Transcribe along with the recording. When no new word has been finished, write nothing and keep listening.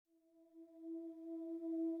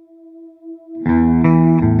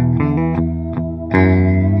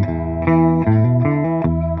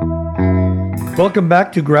Welcome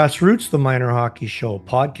back to Grassroots, the Minor Hockey Show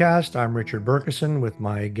podcast. I'm Richard Berkeson with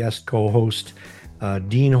my guest co-host,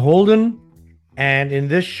 Dean Holden. And in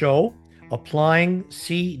this show, applying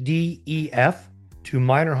CDEF to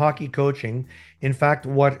minor hockey coaching. In fact,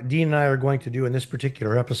 what Dean and I are going to do in this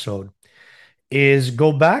particular episode is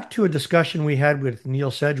go back to a discussion we had with Neil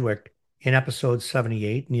Sedgwick in episode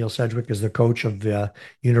 78. Neil Sedgwick is the coach of the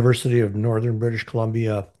University of Northern British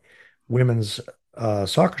Columbia women's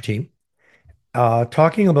soccer team,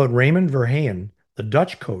 talking about Raymond Verheyen, the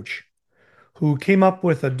Dutch coach, who came up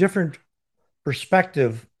with a different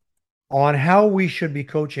perspective on how we should be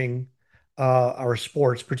coaching our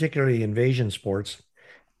sports, particularly invasion sports,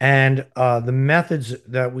 and the methods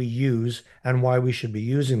that we use and why we should be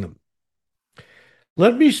using them.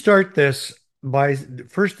 Let me start this by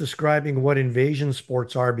first describing what invasion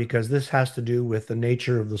sports are, because this has to do with the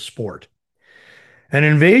nature of the sport. An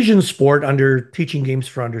invasion sport, under Teaching Games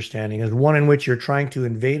for Understanding, is one in which you're trying to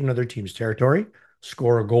invade another team's territory,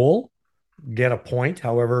 score a goal, get a point,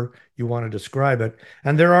 however you want to describe it.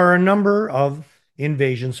 And there are a number of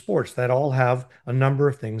invasion sports that all have a number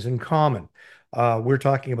of things in common. We're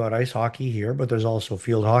talking about ice hockey here, but there's also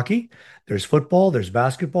field hockey, there's football, there's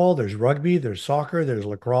basketball, there's rugby, there's soccer, there's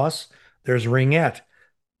lacrosse, there's ringette,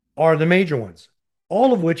 are the major ones,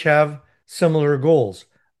 all of which have similar goals.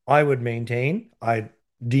 I would maintain,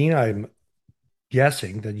 Dean, I'm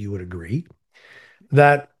guessing that you would agree,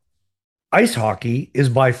 that ice hockey is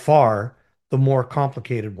by far the more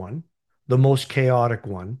complicated one, the most chaotic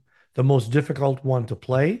one, the most difficult one to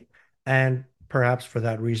play, and perhaps for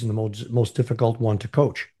that reason, the most difficult one to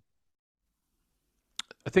coach.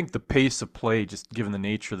 I think the pace of play, just given the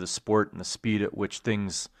nature of the sport and the speed at which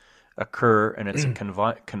things occur, and it's a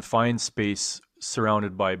confined space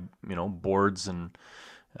surrounded by boards and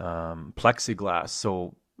plexiglass.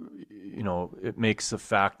 So it makes the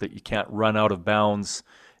fact that you can't run out of bounds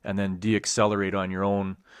and then deaccelerate on your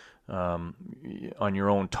own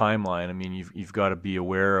timeline. I mean, you've got to be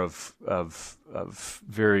aware of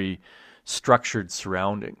very structured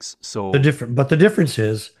surroundings. So the difference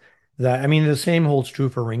is that, I mean, the same holds true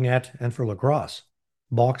for ringette and for lacrosse,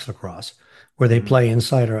 box lacrosse, where they play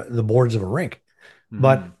inside the boards of a rink.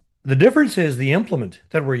 But the difference is the implement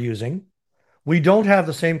that we're using. We don't have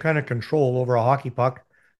the same kind of control over a hockey puck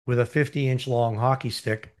with a 50-inch long hockey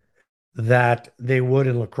stick that they would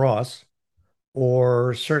in lacrosse,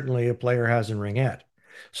 or certainly a player has in ringette.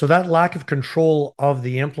 So that lack of control of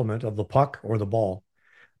the implement of the puck or the ball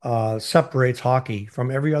separates hockey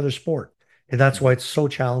from every other sport. And that's why it's so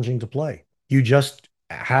challenging to play.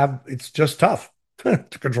 It's just tough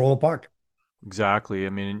to control a puck. Exactly.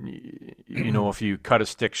 I mean, if you cut a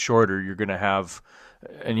stick shorter, you're going to have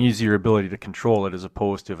an easier ability to control it, as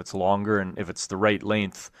opposed to if it's longer and if it's the right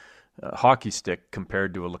length hockey stick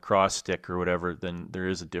compared to a lacrosse stick or whatever, then there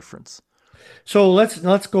is a difference. So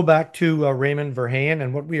let's go back to Raymond Verheyen,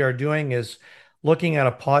 and what we are doing is looking at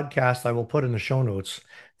a podcast I will put in the show notes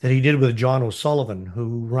that he did with John O'Sullivan,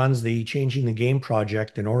 who runs the Changing the Game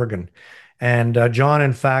project in Oregon. And John,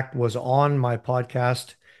 in fact, was on my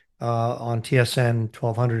podcast on TSN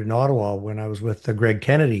 1200 in Ottawa when I was with Greg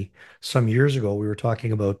Kennedy some years ago. We were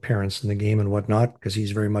talking about parents in the game and whatnot, because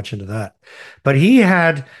he's very much into that. But he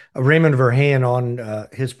had Raymond Verheyen on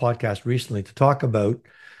his podcast recently to talk about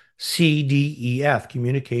CDEF,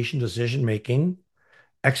 communication, decision making,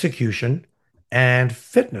 execution, and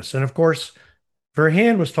fitness. And of course,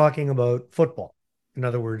 Verheyen was talking about football. In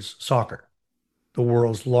other words, soccer, the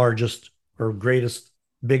world's largest or greatest,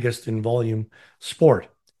 biggest in volume sport.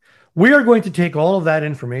 We are going to take all of that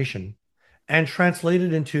information and translate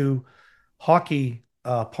it into hockey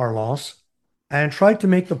parlance and try to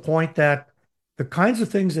make the point that the kinds of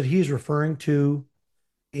things that he's referring to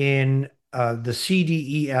in the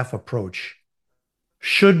CDEF approach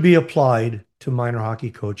should be applied to minor hockey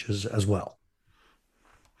coaches as well.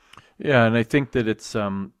 Yeah, and I think that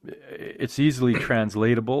it's easily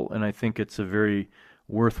translatable, and I think it's a very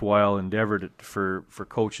worthwhile endeavor for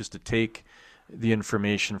coaches to take the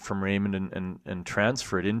information from Raymond and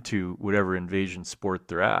transfer it into whatever invasion sport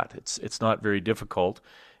they're at. It's not very difficult,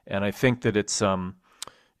 and I think that it's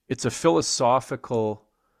a philosophical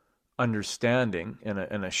understanding and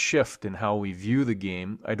a shift in how we view the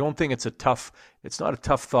game. I don't think it's not a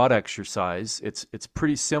tough thought exercise. It's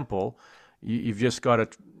pretty simple. You've just got to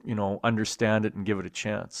understand it and give it a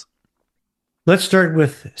chance. Let's start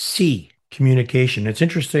with C, communication. It's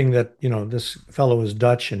interesting that this fellow is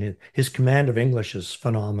Dutch and his command of English is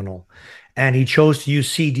phenomenal, and he chose to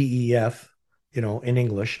use CDEF in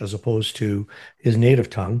English as opposed to his native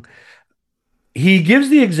tongue. He gives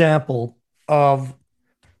the example of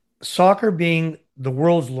soccer being the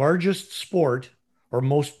world's largest sport or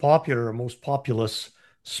most popular or most populous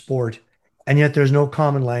sport, and yet there's no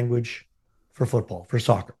common language for football, for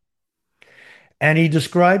soccer. And he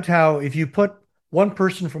described how if you put one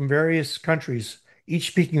person from various countries, each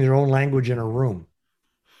speaking their own language in a room,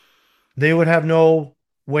 they would have no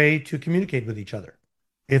way to communicate with each other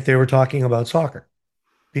if they were talking about soccer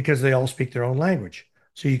because they all speak their own language.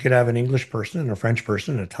 So you could have an English person and a French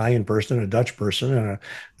person, an Italian person, a Dutch person, and a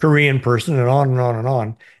Korean person, and on and on and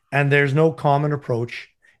on. And there's no common approach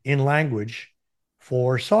in language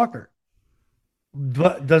for soccer.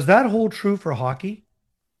 But does that hold true for hockey?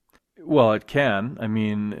 Well, it can. I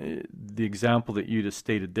mean, the example that you just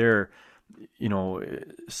stated there,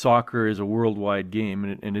 soccer is a worldwide game,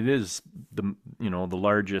 and it is the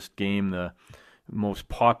largest game, the most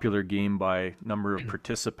popular game by number of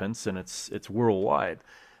participants, and it's worldwide.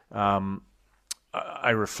 Um, I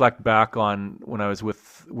reflect back on when I was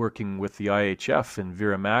working with the IHF in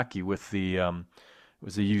Viramaki with it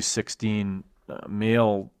was a U16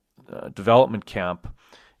 male development camp,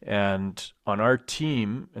 and on our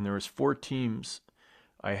team, and there was 4 teams.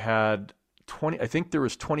 I had 20. I think there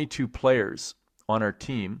was 22 players on our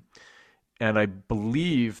team, and I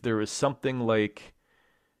believe there was something like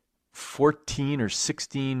 14 or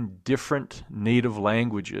 16 different native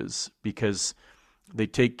languages because they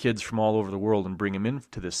take kids from all over the world and bring them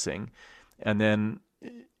into this thing, and then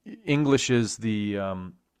English is the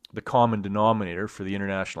common denominator for the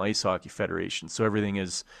International Ice Hockey Federation. So everything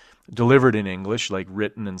is delivered in English, like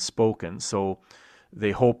written and spoken. So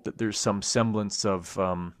they hope that there's some semblance of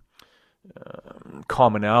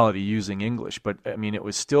commonality using English. But I mean, it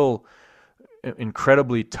was still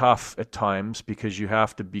incredibly tough at times because you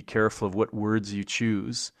have to be careful of what words you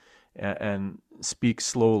choose and speak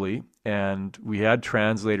slowly. And we had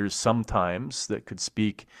translators sometimes that could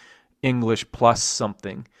speak English plus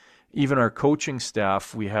something. Even our coaching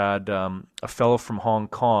staff, we had a fellow from Hong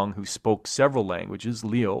Kong who spoke several languages,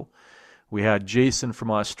 Leo. We had Jason from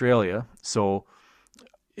Australia. So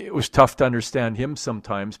it was tough to understand him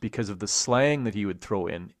sometimes because of the slang that he would throw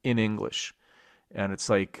in English. And it's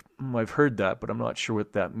like, I've heard that, but I'm not sure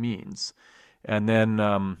what that means. And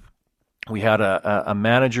then we had a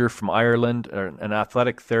manager from Ireland, an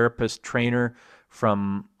athletic therapist trainer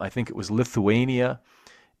from, I think it was Lithuania.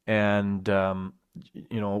 And,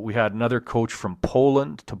 we had another coach from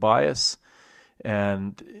Poland, Tobias.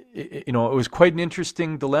 And, it was quite an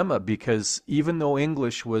interesting dilemma because even though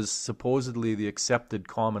English was supposedly the accepted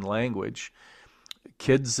common language,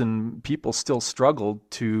 kids and people still struggled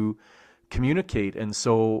to communicate. And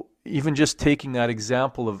so even just taking that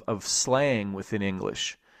example of slang within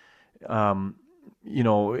English, it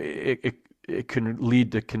can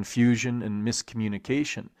lead to confusion and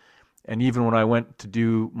miscommunication. And even when I went to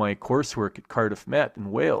do my coursework at Cardiff Met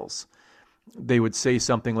in Wales, they would say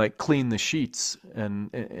something like clean the sheets and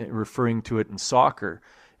referring to it in soccer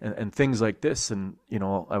and things like this. And,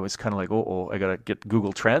 I was kind of like, I got to get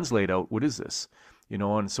Google Translate out. What is this?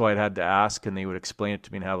 And so I'd had to ask, and they would explain it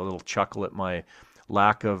to me and have a little chuckle at my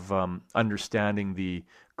lack of understanding the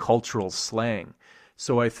cultural slang.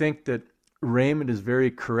 So I think that Raymond is very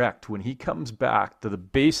correct. When he comes back to the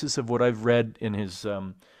basis of what I've read in his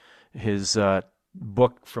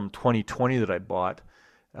book from 2020 that I bought,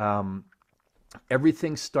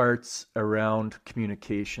 everything starts around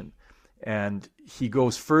communication. And he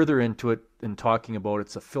goes further into it in talking about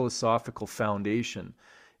it's a philosophical foundation.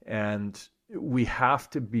 And we have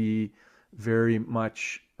to be very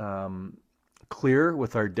much clear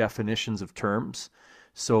with our definitions of terms.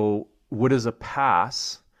 So what is a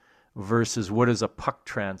pass versus what is a puck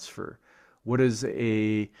transfer? What is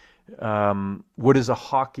a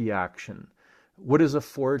hockey action? What is a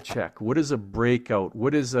forecheck? What is a breakout?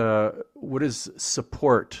 What is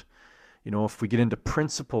support? If we get into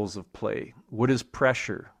principles of play, what is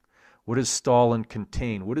pressure? What is stall and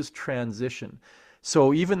contain? What is transition?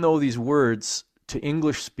 So even though these words to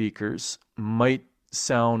English speakers might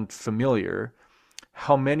sound familiar,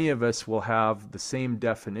 how many of us will have the same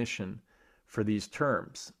definition for these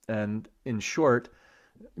terms? And in short,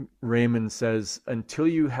 Raymond says, until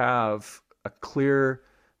you have a clear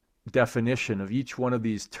definition of each one of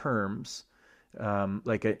these terms,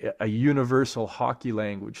 like a universal hockey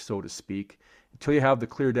language, so to speak, until you have the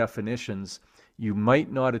clear definitions, you might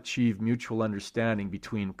not achieve mutual understanding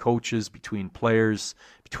between coaches, between players,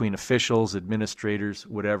 between officials, administrators,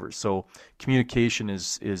 whatever. So communication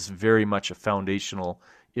is very much a foundational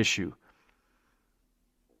issue.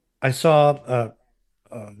 I saw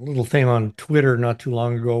a little thing on Twitter not too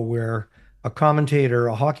long ago where a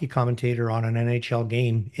hockey commentator on an NHL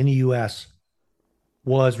game in the US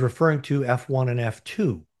was referring to F1 and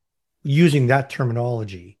F2. using that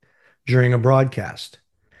terminology during a broadcast.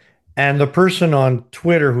 And the person on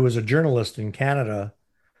Twitter, who is a journalist in Canada,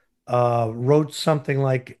 wrote something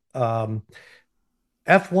like F1,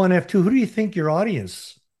 F2. Who do you think your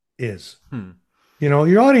audience is? Hmm.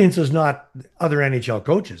 Your audience is not other NHL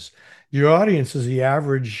coaches. Your audience is the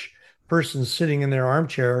average person sitting in their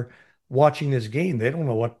armchair watching this game. They don't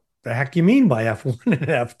know what the heck you mean by F1 and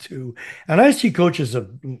F2. And I see coaches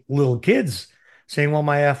of little kids saying, well,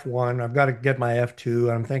 my F1, I've got to get my F2.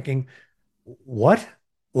 And I'm thinking, what?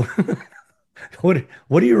 What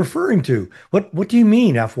are you referring to? What do you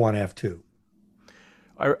mean F1, F2?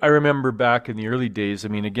 I remember back in the early days. I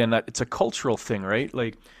mean, again, that it's a cultural thing, right?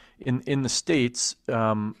 Like in the States,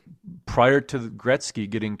 prior to Gretzky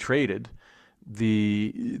getting traded,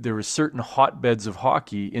 there were certain hotbeds of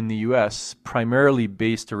hockey in the U.S. primarily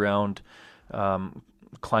based around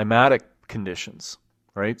climatic conditions,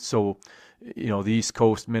 right? So, the East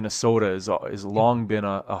Coast, Minnesota is long been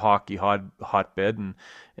a hockey hotbed,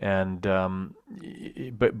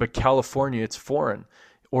 but California, it's foreign.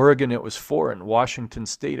 Oregon, it was foreign. Washington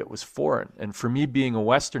State, it was foreign. And for me, being a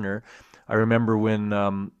Westerner, I remember when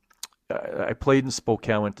I played in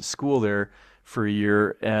Spokane, went to school there for a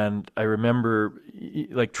year, and I remember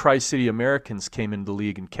like Tri-City Americans came into the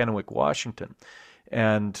league in Kennewick, Washington.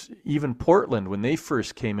 And even Portland, when they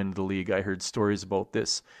first came into the league, I heard stories about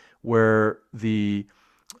this, where the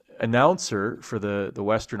announcer for the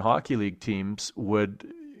Western Hockey League teams would,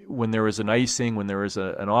 when there was an icing, when there was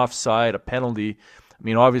an offside, a penalty, I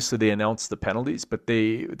mean, obviously they announced the penalties, but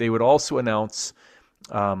they would also announce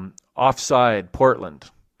offside Portland,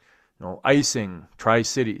 icing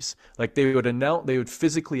Tri-Cities. Like they would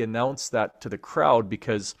physically announce that to the crowd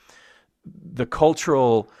because the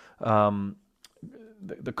cultural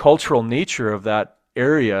nature of that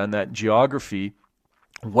area and that geography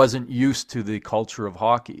wasn't used to the culture of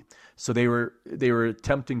hockey. So they were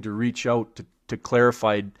attempting to reach out to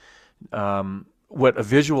clarify what a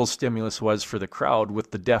visual stimulus was for the crowd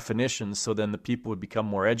with the definitions, so then the people would become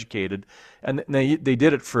more educated. And they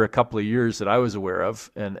did it for a couple of years that I was aware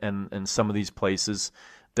of, and some of these places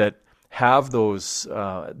that have those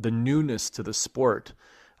the newness to the sport.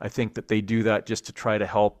 I think that they do that just to try to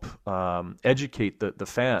help educate the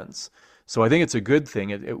fans. So I think it's a good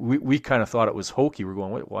thing. We kind of thought it was hokey. We're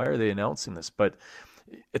going, why are they announcing this? But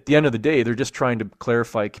at the end of the day, they're just trying to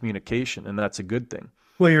clarify communication, and that's a good thing.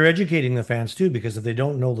 Well, you're educating the fans too, because if they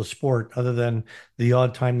don't know the sport, other than the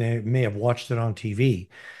odd time they may have watched it on TV,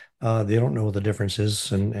 they don't know what the difference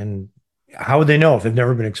is, and how would they know if they've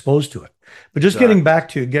never been exposed to it? But just getting Exactly. back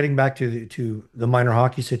to the minor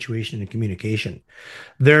hockey situation and communication,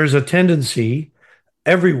 there's a tendency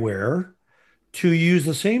everywhere to use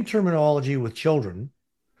the same terminology with children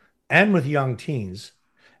and with young teens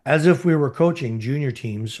as if we were coaching junior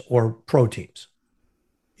teams or pro teams.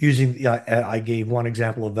 I gave one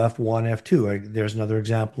example of F1, F2. There's another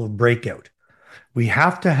example of breakout. We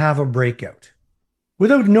have to have a breakout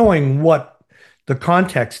without knowing what the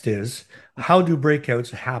context is. How do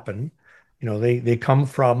breakouts happen? They come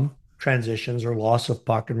from transitions or loss of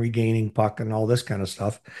puck and regaining puck and all this kind of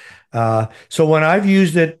stuff. So when I've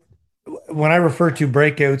used it, when I refer to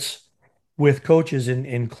breakouts with coaches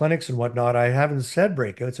in clinics and whatnot, I haven't said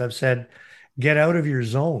breakouts. I've said get out of your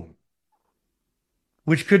zone,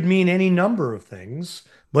 which could mean any number of things,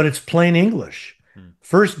 but it's plain English. Hmm.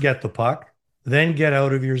 First get the puck, then get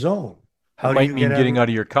out of your zone. It How do might you get mean out getting of, out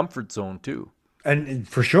of your comfort zone too. and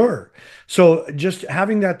for sure. So just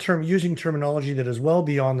having that term, using terminology that is well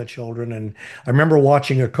beyond the children. And I remember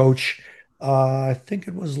watching a coach, I think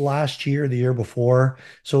it was last year, the year before.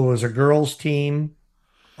 So it was a girls' team.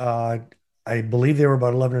 Uh, I believe they were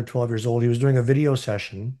about 11 or 12 years old. He was doing a video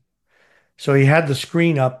session. So he had the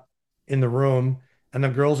screen up in the room, and the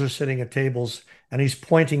girls are sitting at tables, and he's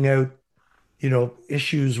pointing out,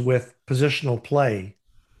 issues with positional play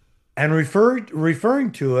and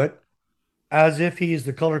referring to it as if he's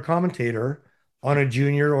the color commentator on a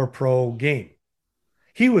junior or pro game.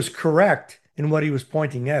 He was correct in what he was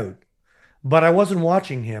pointing out, but I wasn't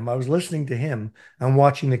watching him. I was listening to him and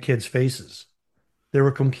watching the kids' faces. They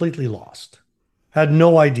were completely lost, had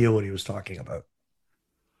no idea what he was talking about.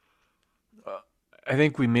 I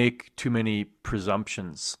think we make too many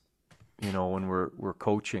presumptions, when we're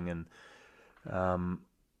coaching, and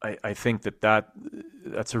I think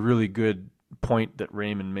that's a really good point that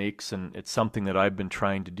Raymond makes, and it's something that I've been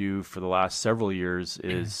trying to do for the last several years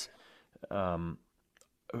is um,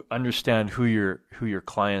 understand who your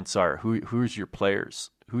clients are, who's your players,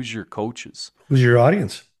 who's your coaches, Who's your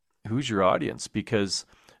audience? who's your audience, because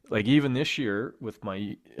like even this year with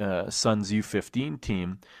my son's U15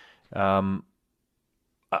 team, um,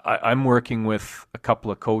 I'm working with a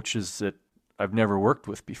couple of coaches that I've never worked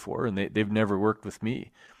with before, and they've never worked with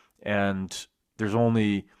me. And there's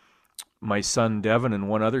only my son Devin and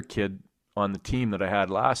one other kid on the team that I had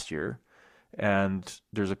last year, and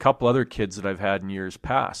there's a couple other kids that I've had in years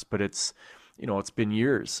past. But it's been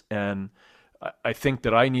years, and I think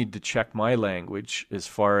that I need to check my language as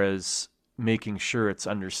far as making sure it's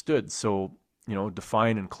understood. So,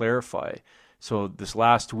 define and clarify. So this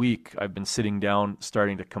last week, I've been sitting down,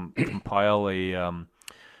 starting to compile a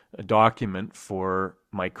document for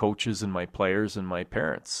my coaches and my players and my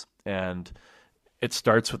parents, and it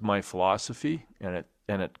starts with my philosophy, and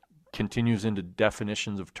it continues into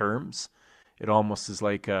definitions of terms. It almost is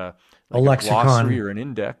like a A glossary lexicon. or an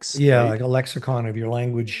index, Yeah, right? like a lexicon of your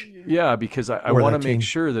language Yeah, because I for want to that make team.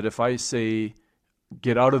 sure that if I say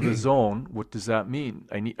get out of the zone, what does that mean?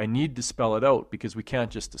 I need to spell it out because we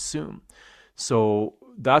can't just assume. So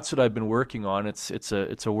that's what I've been working on. It's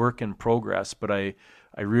a work in progress, but I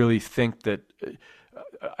really think that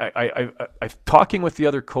I talking with the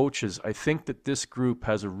other coaches, I think that this group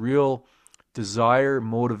has a real desire,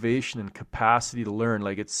 motivation, and capacity to learn.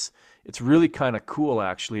 Like it's really kind of cool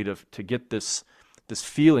actually to get this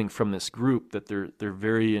feeling from this group that they're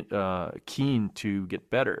very keen to get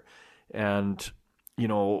better, and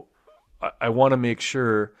I want to make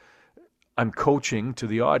sure I'm coaching to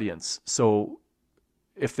the audience. So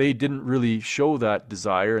if they didn't really show that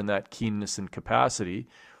desire and that keenness and capacity,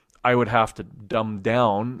 I would have to dumb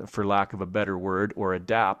down, for lack of a better word, or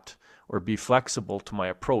adapt or be flexible to my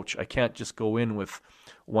approach. I can't just go in with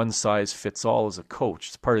one size fits all as a coach.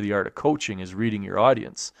 It's part of the art of coaching is reading your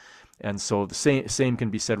audience. And so the same can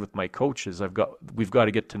be said with my coaches. We've got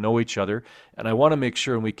to get to know each other, and I want to make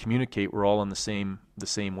sure when we communicate we're all on the same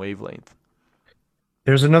wavelength.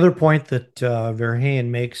 There's another point that Verheyen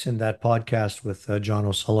makes in that podcast with John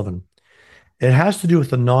O'Sullivan. It has to do with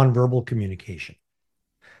the nonverbal communication.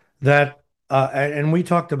 And we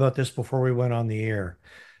talked about this before we went on the air,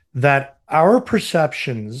 that our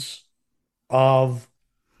perceptions of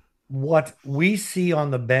what we see on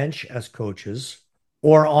the bench as coaches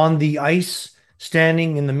or on the ice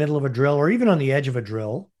standing in the middle of a drill or even on the edge of a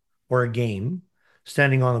drill or a game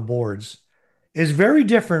standing on the boards is very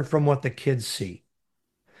different from what the kids see.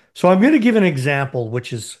 So I'm going to give an example,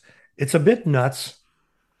 it's a bit nuts,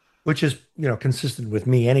 which is, consistent with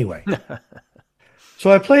me anyway.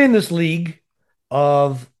 So I play in this league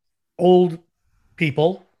of old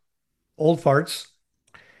people, old farts,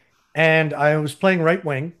 and I was playing right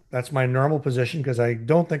wing. That's my normal position because I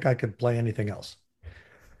don't think I could play anything else.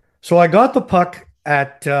 So I got the puck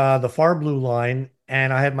at the far blue line,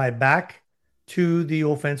 and I had my back to the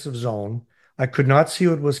offensive zone. I could not see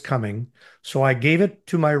what was coming, so I gave it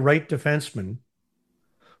to my right defenseman,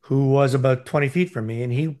 who was about 20 feet from me,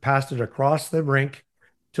 and he passed it across the rink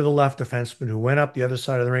to the left defenseman, who went up the other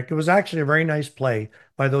side of the rink. It was actually a very nice play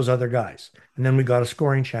by those other guys, and then we got a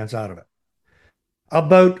scoring chance out of it.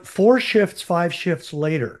 About 4 shifts, 5 shifts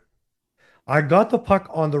later, I got the puck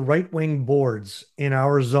on the right wing boards in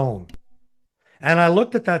our zone. And I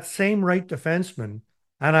looked at that same right defenseman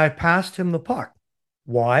and I passed him the puck.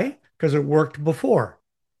 Why? Because it worked before.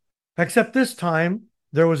 Except this time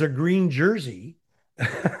there was a green jersey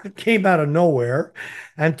came out of nowhere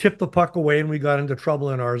and tipped the puck away, and we got into trouble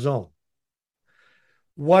in our zone.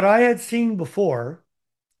 What I had seen before,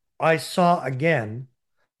 I saw again,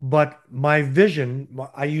 but my vision,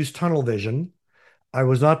 I used tunnel vision. I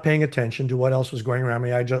was not paying attention to what else was going around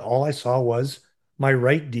me. All I saw was my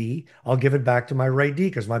right D. I'll give it back to my right D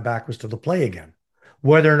because my back was to the play again.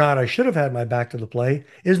 Whether or not I should have had my back to the play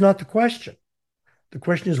is not the question. The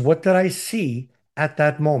question is, what did I see at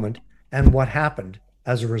that moment and what happened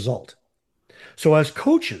as a result? So, as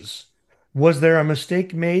coaches, was there a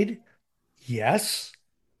mistake made? Yes.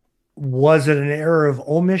 Was it an error of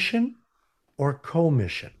omission or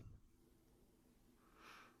commission?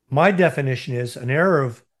 My definition is an error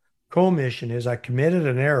of commission is I committed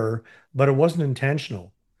an error, but it wasn't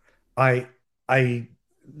intentional. I, I,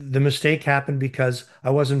 the mistake happened because I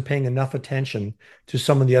wasn't paying enough attention to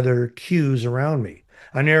some of the other cues around me.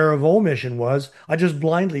 An error of omission was I just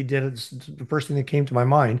blindly did it, the first thing that came to my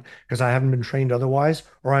mind because I haven't been trained otherwise,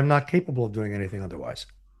 or I'm not capable of doing anything otherwise.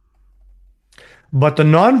 But the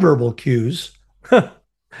nonverbal cues,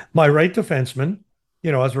 my right defenseman,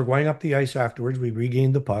 as we're going up the ice afterwards, we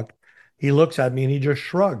regained the puck. He looks at me and he just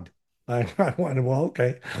shrugged. I went, well,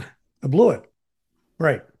 okay, I blew it.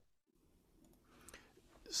 Right.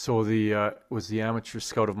 So the was the amateur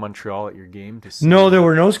scout of Montreal at your game to No, see? there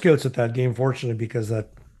were no scouts at that game, fortunately, because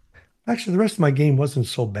actually the rest of my game wasn't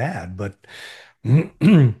so bad, but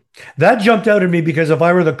that jumped out at me because if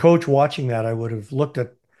I were the coach watching that, I would have looked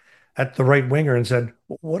at at the right winger and said,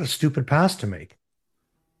 "What a stupid pass to make."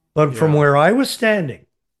 But from Yeah. where I was standing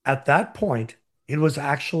at that point, it was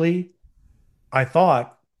actually, I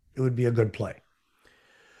thought it would be a good play.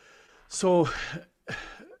 So,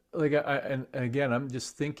 like, and again, I'm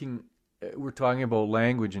just thinking, we're talking about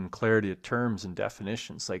language and clarity of terms and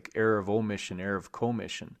definitions, like error of omission, error of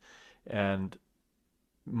commission. And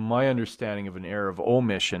my understanding of an error of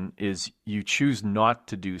omission is you choose not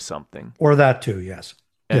to do something, Or that too, yes.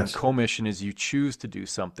 and Yes. commission is you choose to do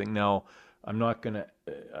something. Now, I'm not going to,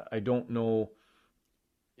 I don't know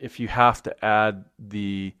if you have to add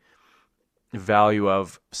the value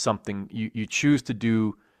of something you choose to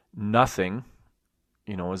do nothing.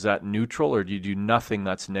 Is that neutral, or do you do nothing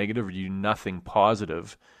that's negative, or do you do nothing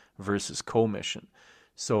positive versus commission?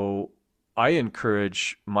 So I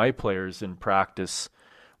encourage my players in practice.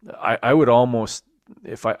 I would almost,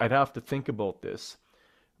 if I'd have to think about this,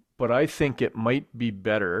 but I think it might be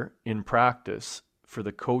better in practice for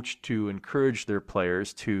the coach to encourage their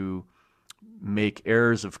players to make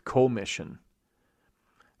errors of commission,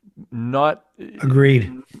 not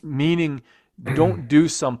Agreed. meaning don't do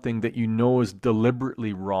something that you know is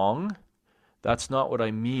deliberately wrong. That's not what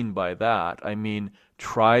I mean by that. I mean,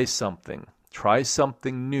 try something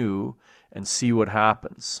new and see what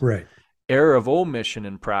happens. Right. Error of omission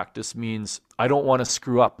in practice means I don't want to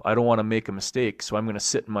screw up. I don't want to make a mistake. So I'm going to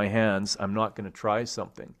sit in my hands. I'm not going to try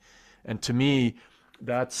something. And to me,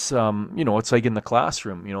 that's, it's like in the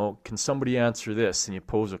classroom, can somebody answer this? And you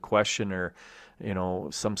pose a question or,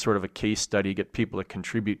 some sort of a case study, get people to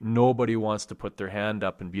contribute. Nobody wants to put their hand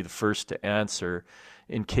up and be the first to answer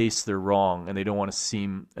in case they're wrong, and they don't want to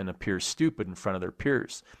seem and appear stupid in front of their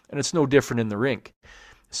peers. And it's no different in the rink.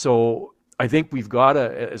 So I think we've got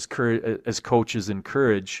to, as coaches,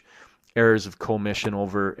 encourage errors of commission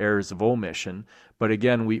over errors of omission. But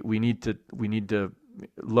again, we need to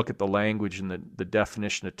look at the language and the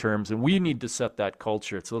definition of terms, and we need to set that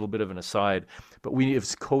culture. It's a little bit of an aside, but we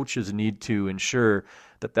as coaches need to ensure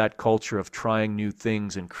that culture of trying new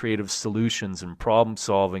things and creative solutions and problem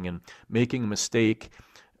solving and making a mistake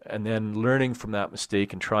and then learning from that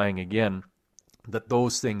mistake and trying again, that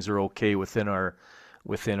those things are okay within our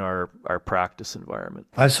practice environment.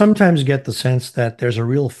 I sometimes get the sense that there's a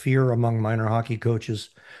real fear among minor hockey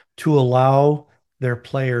coaches to allow their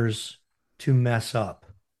players to mess up.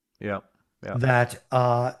 Yeah, yeah. That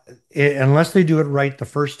unless they do it right the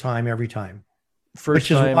first time, every time, First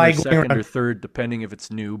which is time or why going second or around, third, depending if it's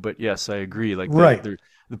new. But yes, I agree. Like right.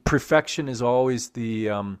 the perfection is always the.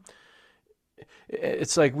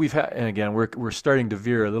 It's like we've had, and again, we're starting to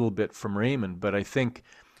veer a little bit from Raymond, but I think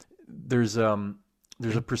there's a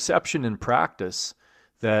perception in practice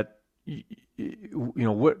that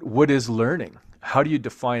what is learning? How do you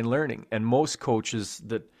define learning? And most coaches,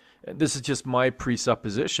 that this is just my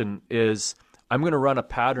presupposition, is I'm going to run a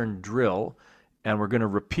pattern drill and we're going to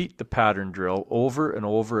repeat the pattern drill over and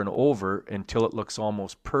over and over until it looks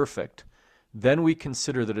almost perfect. Then we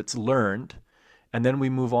consider that it's learned, and then we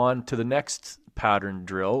move on to the next pattern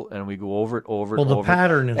drill and we go over it over Well, and the over.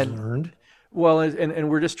 pattern is And learned. well, and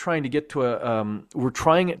we're just trying to get to we're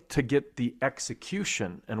trying to get the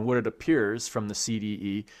execution, and what it appears from the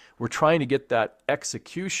CDE, we're trying to get that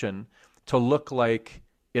execution to look like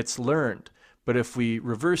it's learned. But if we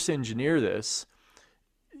reverse engineer this,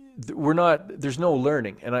 there's no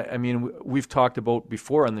learning. And I mean, we've talked about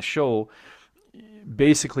before on the show,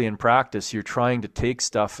 basically in practice, you're trying to take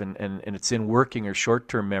stuff and it's in working or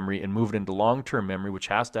short-term memory and move it into long-term memory, which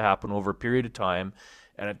has to happen over a period of time.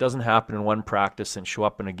 And it doesn't happen in one practice and show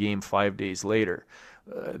up in a game 5 days later.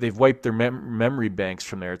 They've wiped their memory banks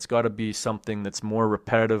from there. It's got to be something that's more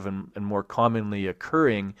repetitive and more commonly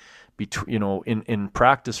occurring in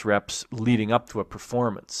practice reps leading up to a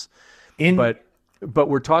performance. In But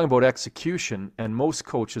we're talking about execution, and most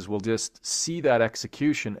coaches will just see that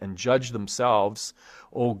execution and judge themselves.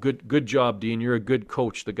 Oh, good job, Dean. You're a good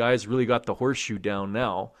coach. The guy's really got the horseshoe down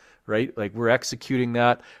now, right? Like, we're executing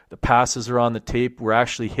that. The passes are on the tape. We're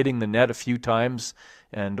actually hitting the net a few times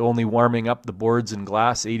and only warming up the boards and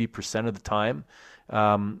glass 80% of the time.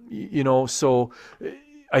 So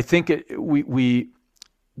I think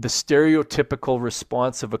the stereotypical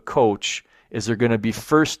response of a coach is they're going to be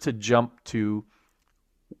first to jump to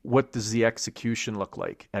what does the execution look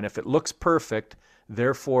like? And if it looks perfect,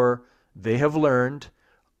 therefore they have learned,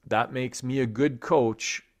 that makes me a good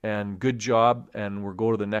coach and good job, and we'll go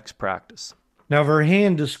to the next practice. Now,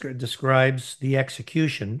 Verheyen describes the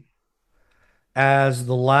execution as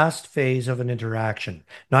the last phase of an interaction.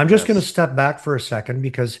 Now, I'm just going to Yes. step back for a second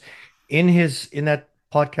because in that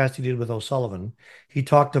podcast he did with O'Sullivan, he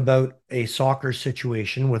talked about a soccer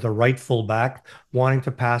situation with a right fullback wanting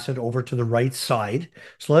to pass it over to the right side.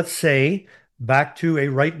 So let's say back to a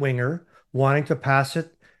right winger wanting to pass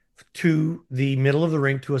it to the middle of the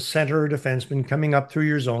ring to a center or defenseman coming up through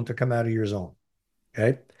your zone to come out of your zone.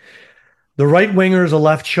 Okay. The right winger is a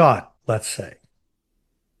left shot, let's say.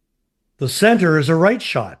 The center is a right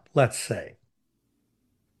shot, let's say.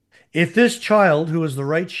 If this child who is the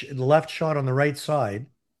left shot on the right side,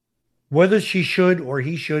 whether she should or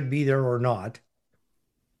he should be there or not,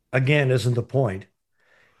 again, isn't the point,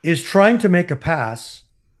 is trying to make a pass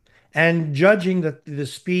and judging the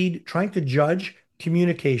speed, trying to judge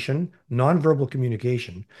communication, nonverbal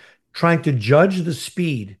communication, trying to judge the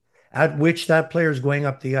speed at which that player is going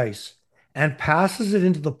up the ice and passes it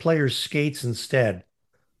into the player's skates instead.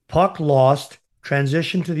 Puck lost,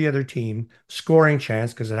 transition to the other team, scoring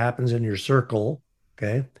chance because it happens in your circle.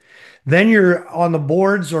 Okay. Then you're on the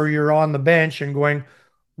boards or you're on the bench and going,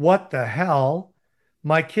 what the hell?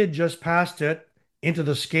 My kid just passed it into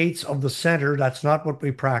the skates of the center. That's not what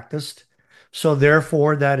we practiced. So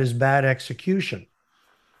therefore, that is bad execution.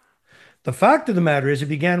 The fact of the matter is, it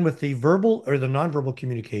began with the verbal or the nonverbal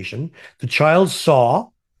communication. The child saw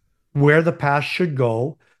where the pass should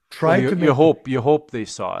go, Well, tried to make you hope they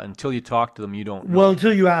saw. Until you talk to them, you don't well know.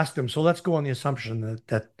 until you asked them. So let's go on the assumption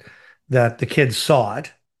that the kid saw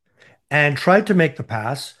it and tried to make the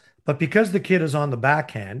pass, but because the kid is on the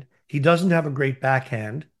backhand, he doesn't have a great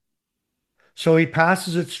backhand. So he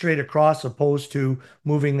passes it straight across opposed to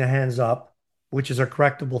moving the hands up, which is a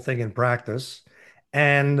correctable thing in practice.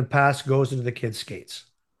 And the pass goes into the kid's skates.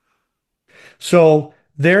 So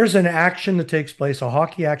there's an action that takes place, a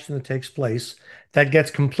hockey action that takes place that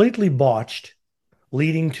gets completely botched,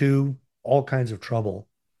 leading to all kinds of trouble.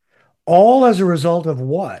 All as a result of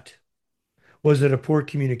what? Was it a poor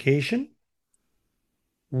communication?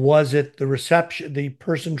 Was it the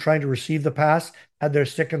person trying to receive the pass had their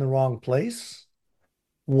stick in the wrong place?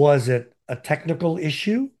 Was it a technical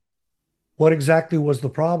issue? What exactly was the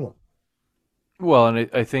problem? Well, and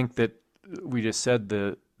I think that we just said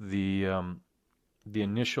the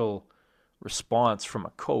initial response from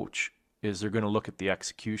a coach is they're going to look at the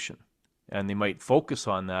execution, and they might focus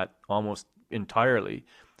on that almost entirely,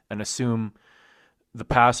 and assume the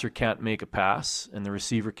passer can't make a pass and the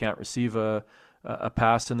receiver can't receive a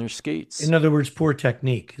pass in their skates. In other words, poor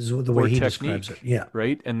technique is the way Poor he technique, describes it. Yeah.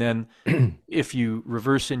 right? And then if you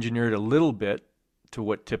reverse engineer it a little bit to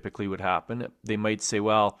what typically would happen, they might say,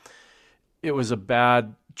 well, it was a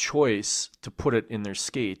bad choice to put it in their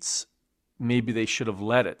skates. Maybe they should have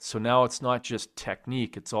let it. So now it's not just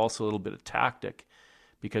technique, it's also a little bit of tactic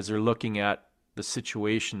because they're looking at the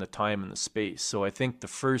situation, the time, and the space. So I think the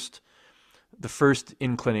first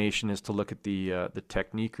inclination is to look at the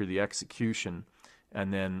technique or the execution,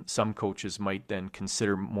 and then some coaches might then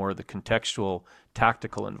consider more the contextual,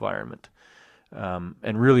 tactical environment.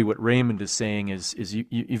 And really, what Raymond is saying is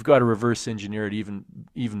you've got to reverse engineer it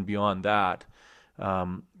even beyond that.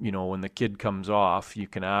 When the kid comes off, you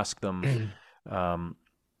can ask them,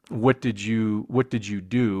 what did you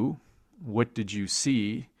do? What did you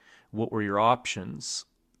see? What were your options?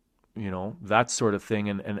 That sort of thing,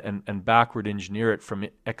 and backward engineer it from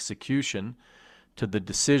execution to the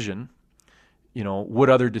decision. What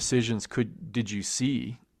other decisions did you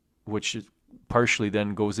see, which partially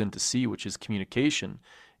then goes into C, which is communication,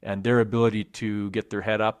 and their ability to get their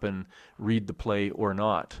head up and read the play or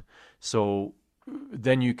not. So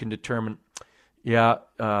then you can determine,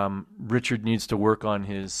 Richard needs to work on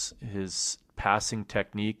his passing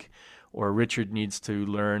technique, or Richard needs to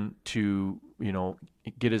learn to,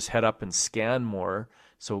 get his head up and scan more,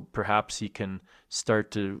 so perhaps he can start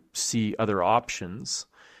to see other options.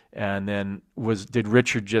 And then did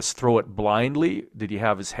Richard just throw it blindly? Did he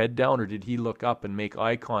have his head down, or did he look up and make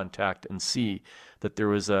eye contact and see that there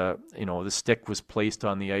was the stick was placed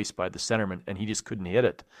on the ice by the centerman and he just couldn't hit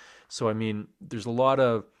it? So, I mean, there's a lot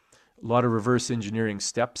of reverse engineering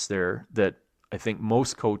steps there that I think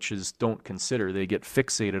most coaches don't consider. They get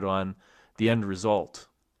fixated on the end result,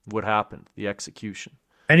 what happened, the execution.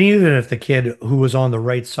 And even if the kid who was on the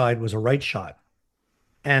right side was a right shot,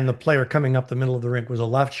 and the player coming up the middle of the rink was a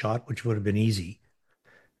left shot, which would have been easy.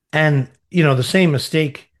 And, the same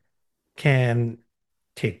mistake can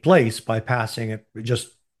take place by passing it, just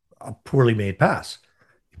a poorly made pass.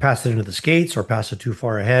 You pass it into the skates or pass it too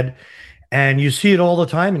far ahead. And you see it all the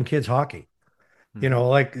time in kids hockey.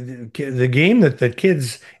 Like the game that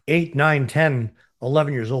kids 8, 9, 10,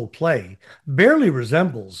 11 years old play barely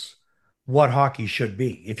resembles what hockey should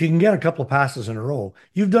be. If you can get a couple of passes in a row,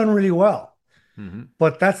 you've done really well. Mm-hmm.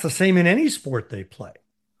 But that's the same in any sport they play.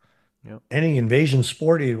 Yep. Any invasion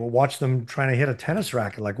sport, you watch them trying to hit a tennis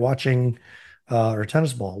racket, like watching or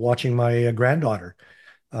tennis ball, watching my granddaughter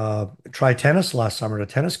try tennis last summer at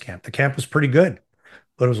a tennis camp. The camp was pretty good,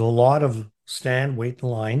 but it was a lot of stand, wait in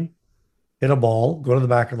line, hit a ball, go to the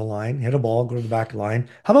back of the line, hit a ball, go to the back of the line.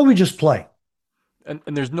 How about we just play? And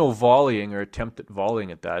there's no volleying or attempt at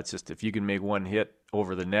volleying at that. It's just if you can make one hit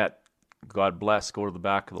over the net, God bless, go to the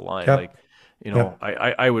back of the line. Like, Yep, yep.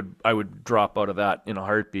 I would drop out of that in a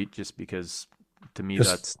heartbeat just because to me Just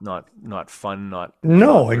that's not fun, not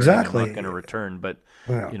no, learning. I'm not going to exactly. return. But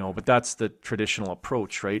Yeah. but that's the traditional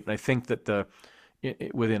approach, right? And I think that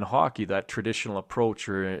within hockey, that traditional approach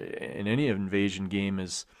or in any invasion game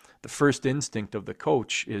is the first instinct of the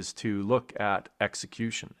coach is to look at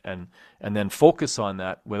execution and then focus on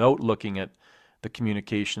that without looking at the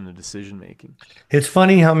communication and the decision making. It's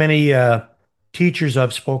funny how many teachers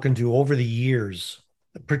I've spoken to over the years,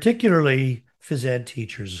 particularly phys ed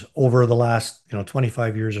teachers over the last,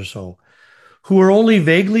 25 years or so, who are only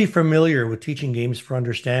vaguely familiar with teaching games for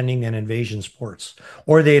understanding and invasion sports,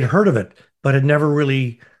 or they'd heard of it, but had never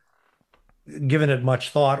really given it much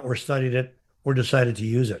thought or studied it or decided to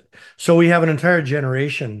use it. So we have an entire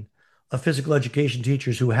generation of physical education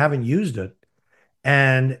teachers who haven't used it.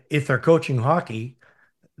 And if they're coaching hockey,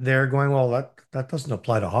 they're going, well, that doesn't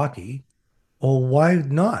apply to hockey. Well, why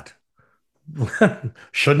not?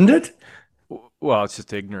 Shouldn't it? Well, it's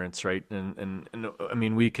just ignorance, right? And I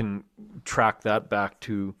mean, we can track that back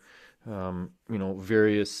to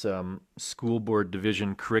various school board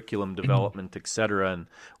division curriculum development, et cetera. And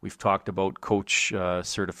we've talked about coach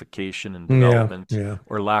certification and Yeah, development yeah.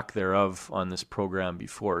 or lack thereof on this program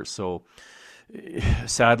before. So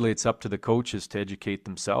sadly, it's up to the coaches to educate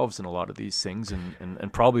themselves in a lot of these things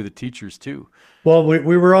and probably the teachers too. Well,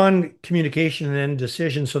 we were on communication and then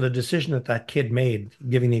decision. So the decision that that kid made,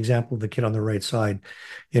 giving the example of the kid on the right side,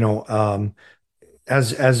 you know,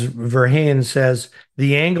 as Verheyen says,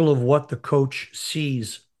 the angle of what the coach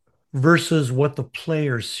sees versus what the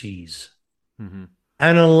player sees. Hmm.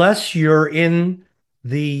 And unless you're in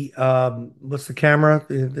the what's the camera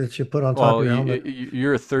that you put on top of Well, your helmet?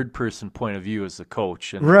 you're a third person point of view as the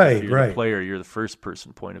coach, and if Right, you're the right. player, you're the first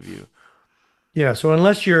person point of view. Yeah, so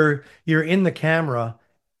unless you're in the camera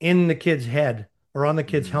in the kid's head or on the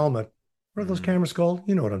kid's Hmm. helmet, what are those Hmm. cameras called?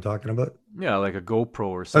 You know what I'm talking about. Yeah, like a GoPro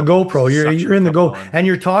or A something with GoPro. You're suction in the cup Go on. and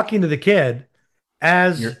you're talking to the kid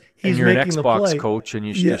as And he's you're an making the Xbox play. coach, and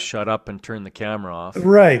you should Yeah, just shut up and turn the camera off.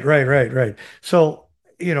 right, right, right, right. So,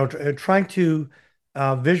 trying to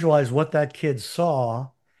visualize what that kid saw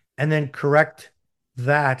and then correct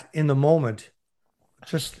that in the moment.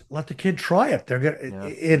 Just let the kid try it. They're gonna Yeah.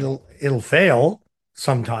 it'll fail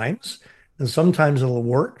sometimes, and sometimes it'll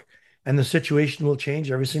work, and the situation will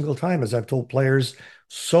change every single time. As I've told players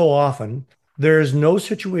so often, there is no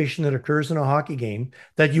situation that occurs in a hockey game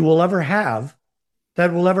that you will ever have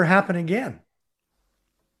that will ever happen again.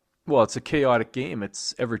 Well, it's a chaotic game.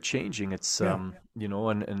 It's ever changing. It's Yeah.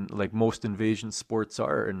 and like most invasion sports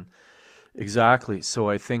are, and exactly. So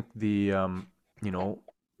I think the you know,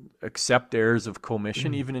 accept errors of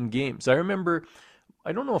commission even in games. I remember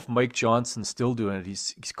I don't know if Mike Johnson's still doing it.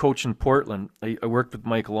 He's coaching Portland. I worked with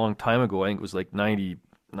Mike a long time ago. I think it was like 90,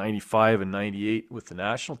 95, and 98 with the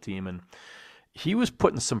national team. And he was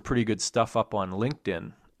putting some pretty good stuff up on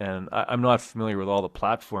LinkedIn. And I'm not familiar with all the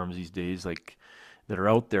platforms these days like that are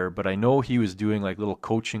out there, but I know he was doing like little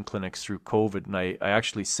coaching clinics through COVID. And I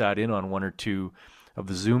actually sat in on one or two of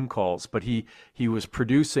the Zoom calls, but he was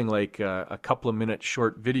producing like a couple of minute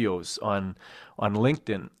short videos on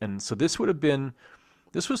LinkedIn. And so this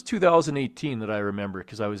was 2018 that I remember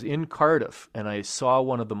because I was in Cardiff and I saw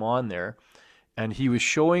one of them on there, and he was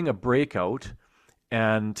showing a breakout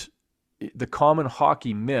and the common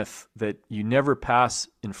hockey myth that you never pass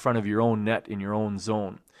in front of your own net in your own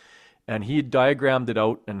zone. And he had diagrammed it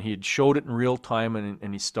out and he had showed it in real time,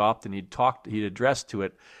 and he stopped and he'd addressed to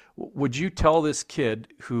it. Would you tell this kid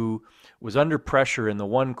who was under pressure in the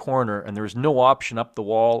one corner and there was no option up the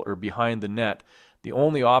wall or behind the net? The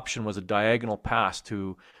only option was a diagonal pass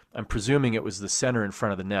to, I'm presuming it was the center in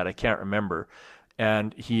front of the net. I can't remember.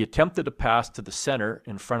 And he attempted a pass to the center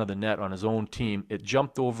in front of the net on his own team. It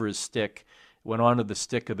jumped over his stick, went onto the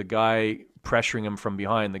stick of the guy pressuring him from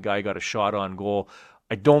behind. The guy got a shot on goal.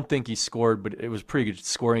 I don't think he scored, but it was a pretty good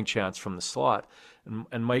scoring chance from the slot.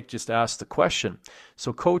 And Mike just asked the question.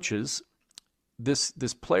 So coaches, this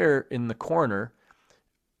player in the corner,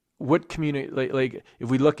 what like if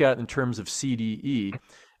we look at it in terms of CDE,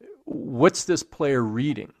 what's this player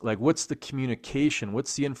reading? Like what's the communication?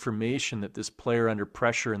 What's the information that this player under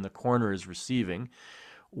pressure in the corner is receiving?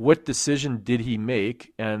 What decision did he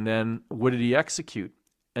make? And then what did he execute?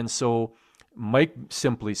 And so Mike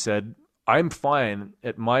simply said, I'm fine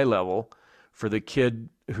at my level for the kid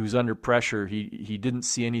who's under pressure. He didn't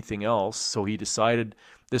see anything else, so he decided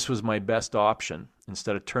this was my best option.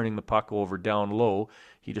 Instead of turning the puck over down low,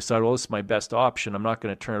 he decided, well, this is my best option. I'm not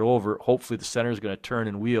going to turn it over. Hopefully the center is going to turn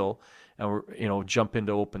and wheel and jump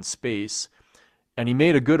into open space. And he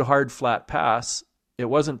made a good hard flat pass. It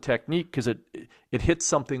wasn't technique because it hit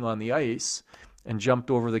something on the ice and jumped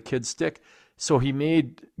over the kid's stick. So he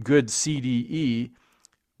made good CDE,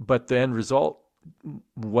 but the end result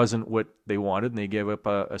wasn't what they wanted, and they gave up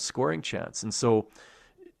a scoring chance. And so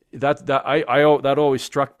that always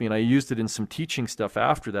struck me, and I used it in some teaching stuff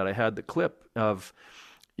after that. I had the clip of,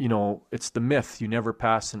 it's the myth, you never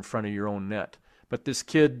pass in front of your own net. But this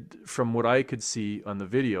kid, from what I could see on the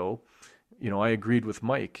video, I agreed with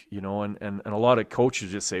Mike, and a lot of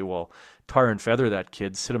coaches just say, well, tar and feather that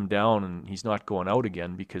kid, sit him down, and he's not going out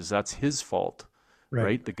again because that's his fault,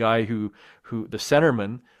 right? The guy the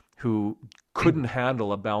centerman who couldn't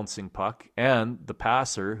handle a bouncing puck, and the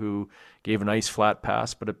passer who gave a nice flat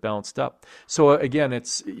pass, but it bounced up. So again,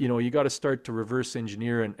 it's, you got to start to reverse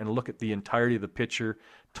engineer and look at the entirety of the picture,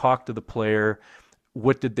 talk to the player.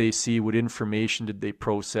 What did they see? What information did they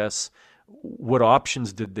process? What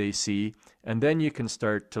options did they see? And then you can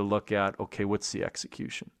start to look at, okay, what's the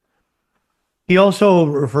execution? He also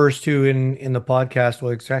refers to in the podcast,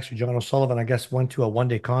 well, it's actually John O'Sullivan, I guess, went to a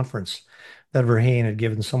one-day conference that Verheyen had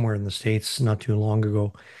given somewhere in the States not too long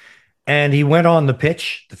ago. And he went on the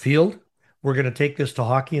pitch, the field. We're going to take this to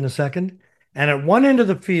hockey in a second. And at one end of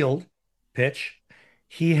the field pitch,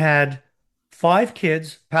 he had 5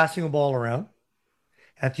 kids passing a ball around.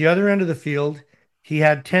 At the other end of the field, he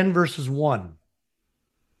had 10 versus 1,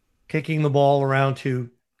 kicking the ball around to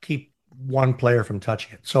keep one player from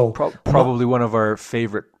touching it. So probably one of our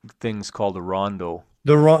favorite things called a rondo.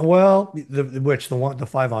 The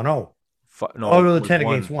 5-on-0. No, the 10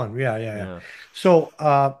 against 1. Yeah. So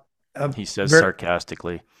he says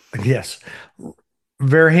sarcastically. Yes.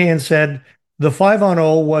 Verheyen said the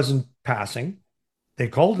 5-on-0 wasn't passing. They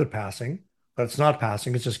called it passing, but it's not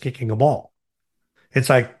passing. It's just kicking a ball. It's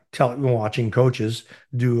like watching coaches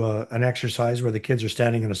do an exercise where the kids are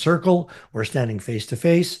standing in a circle or standing face to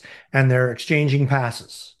face, and they're exchanging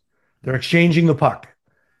passes. They're exchanging the puck.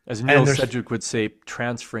 As Neil Sedgwick would say,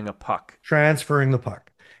 transferring a puck. Transferring the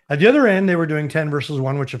puck. At the other end, they were doing 10 versus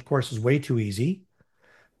 1, which of course is way too easy.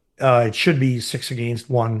 It should be 6 against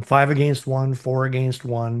 1, 5 against 1, 4 against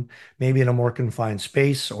 1, maybe in a more confined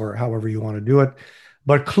space or however you want to do it.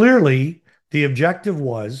 But clearly, the objective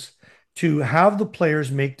was to have the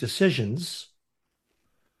players make decisions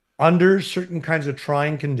under certain kinds of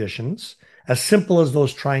trying conditions, as simple as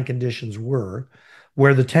those trying conditions were,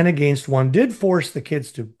 where the 10 against 1 did force the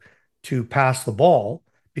kids to pass the ball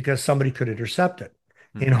because somebody could intercept it.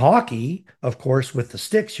 In hockey, of course, with the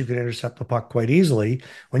sticks, you could intercept the puck quite easily.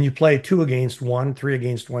 When you play 2 against 1, 3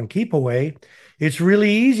 against 1 keep away, it's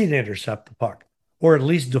really easy to intercept the puck or at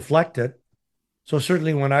least deflect it. So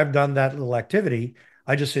certainly when I've done that little activity,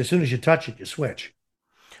 I just say as soon as you touch it, you switch.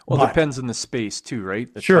 Well, it depends on the space too,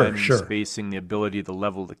 right? The sure. Spacing, the ability to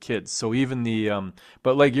level the kids. So even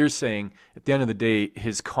but like you're saying, at the end of the day,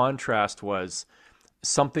 his contrast was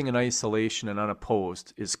something in isolation and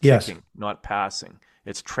unopposed is kicking, not passing.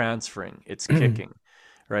 It's transferring, it's kicking,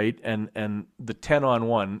 right? And the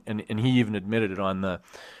 10-on-1, and he even admitted it on the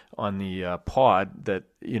pod that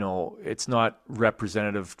it's not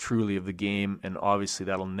representative truly of the game, and obviously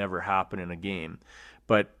that'll never happen in a game.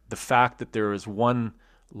 But the fact that there is one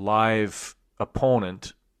live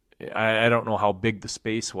opponent, I don't know how big the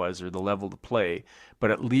space was or the level to play, but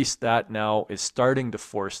at least that now is starting to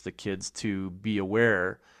force the kids to be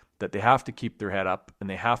aware that they have to keep their head up and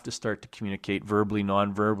they have to start to communicate verbally,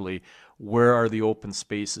 non-verbally. Where are the open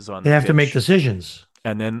spaces on the pitch? They have to make decisions.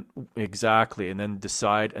 And then, exactly, and then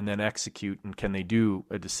decide and then execute. And can they do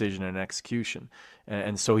a decision and execution?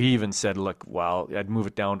 And so he even said, look, well, I'd move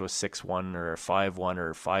it down to a 6-1 or a 5-1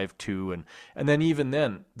 or a 5-2. And then even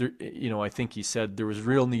then, there, I think he said there was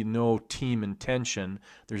really no team intention.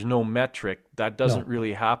 There's no metric. That doesn't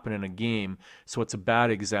really happen in a game. So it's a bad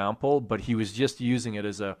example, but he was just using it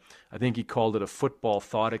as I think he called it a football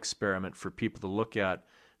thought experiment for people to look at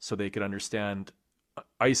so they could understand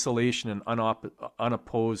isolation and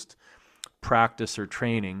unopposed practice or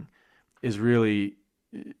training is really,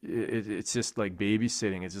 it's just like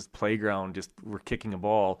babysitting. It's just playground, just we're kicking a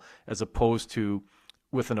ball, as opposed to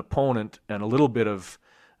with an opponent and a little bit of,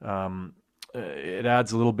 it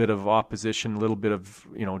adds a little bit of opposition, a little bit of,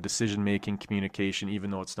 decision-making, communication, even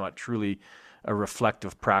though it's not truly a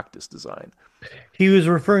reflective practice design. He was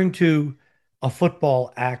referring to a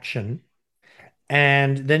football action.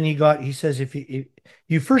 And then he says, if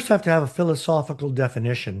you first have to have a philosophical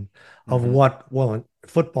definition of Mm-hmm. what, well, a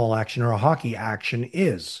football action or a hockey action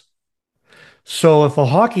is. So if a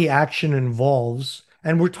hockey action involves,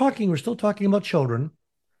 and we're still talking about children,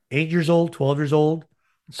 8 years old, 12 years old,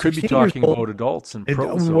 Could be 16 years talking old. about adults and It,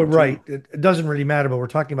 pros we're though right. too. It doesn't really matter, but we're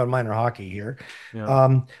talking about minor hockey here.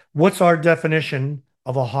 Yeah. What's our definition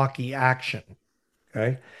of a hockey action?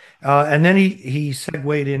 Okay. And then he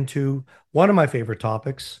segued into one of my favorite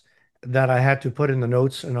topics that I had to put in the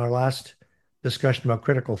notes in our last discussion about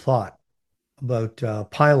critical thought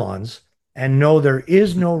about pylons. And no, there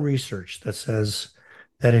is no research that says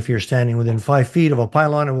that if you're standing within 5 feet of a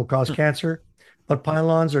pylon, it will cause cancer. But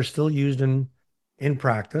pylons are still used in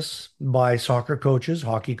practice by soccer coaches,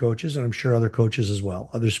 hockey coaches, and I'm sure other coaches as well,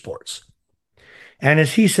 other sports. And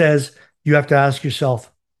as he says, you have to ask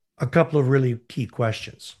yourself a couple of really key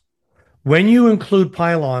questions. When you include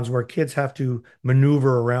pylons where kids have to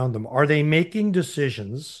maneuver around them, are they making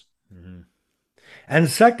decisions? Mm-hmm. And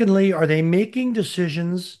secondly, are they making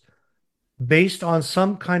decisions based on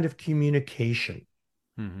some kind of communication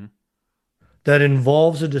Mm-hmm. that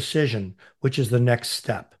involves a decision, which is the next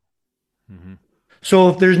step? Mm-hmm. So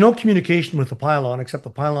if there's no communication with the pylon, except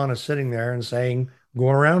the pylon is sitting there and saying, go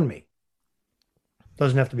around me.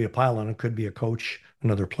 Doesn't have to be a pylon, it could be a coach,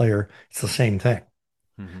 another player. It's the same thing.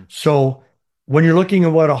 Mm-hmm. So when you're looking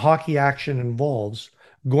at what a hockey action involves,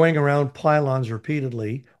 going around pylons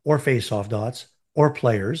repeatedly or face-off dots or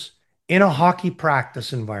players in a hockey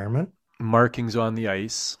practice environment, Markings on the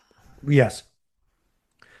ice. yes.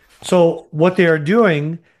 So what they are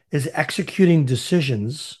doing is executing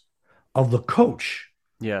decisions of the coach.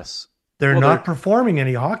 Yes. They're Well, not performing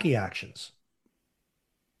any hockey actions.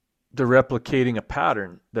 they're replicating a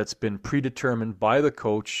pattern that's been predetermined by the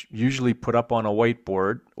coach, usually put up on a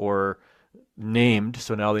whiteboard or named,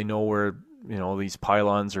 so now they know where these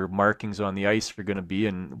pylons or markings on the ice are going to be,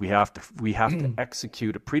 and we have to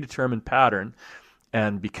execute a predetermined pattern.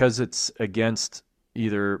 And because it's against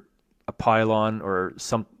either a pylon or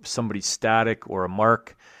somebody static or a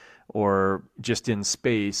mark or just in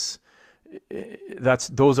space,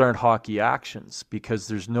 those aren't hockey actions because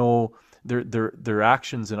there's no they're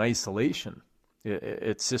actions in isolation.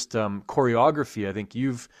 It's just choreography. I think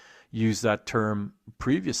you've used that term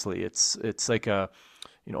previously. It's like a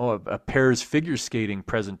pairs figure skating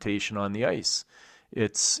presentation on the ice.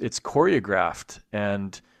 It's choreographed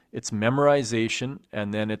and it's memorization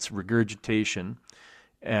and then it's regurgitation,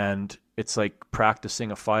 and it's like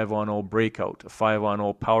practicing a 5-on-0 breakout, a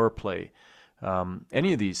 5-on-0 power play,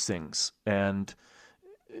 any of these things. And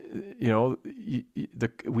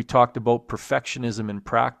we talked about perfectionism in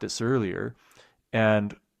practice earlier,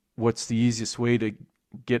 and what's the easiest way to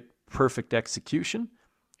get perfect execution?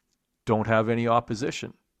 Don't have any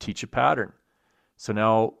opposition. Teach a pattern. So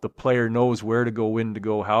now the player knows where to go, when to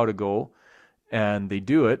go, how to go, and they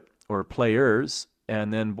do it, or players,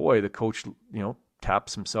 and then boy, the coach,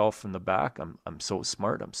 taps himself in the back. I'm so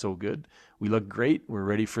smart. I'm so good. We look great. We're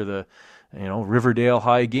ready for the, Riverdale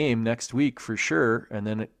High game next week for sure. And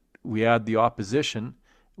then we add the opposition,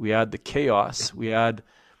 we add the chaos, we add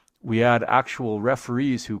actual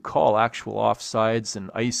referees who call actual offsides and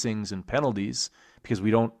icings and penalties because we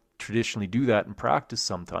don't traditionally do that in practice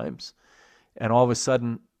sometimes. And all of a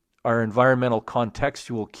sudden, our environmental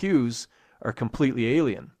contextual cues are completely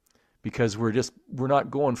alien because we're not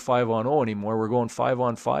going 5-on-0 anymore. We're going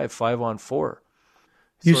 5-on-5, 5-on-4.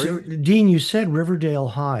 Sorry? Dean, you said Riverdale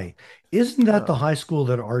High. Isn't that Yeah. the high school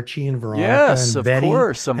that Archie and Veronica Yes, and of Betty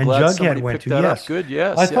course. I'm and glad Jughead somebody went picked to? that up. Yes. Good.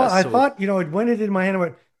 Yes, yes. I So thought, when it went into my hand, I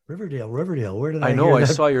went, Riverdale, Riverdale. Where did I I know hear I that?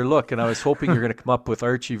 saw your look, and I was hoping you're going to come up with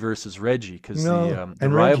Archie versus Reggie because No, the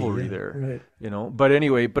and Reggie, rivalry yeah, there, right. But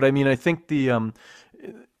anyway, I mean, I think the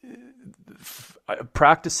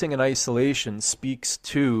practicing in isolation speaks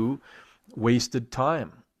to wasted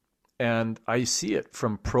time, and I see it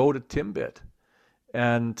from pro to Timbit.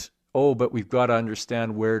 And but we've got to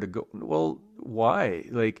understand where to go. Well, why?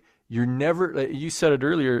 Like you're never. Like you said it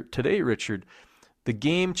earlier today, Richard. The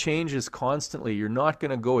game changes constantly. You're not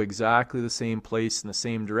going to go exactly the same place in the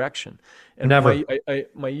same direction. And Never.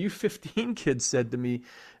 my U15 kid said to me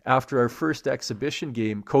after our first exhibition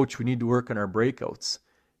game, Coach, we need to work on our breakouts.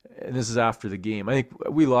 And this is after the game. I think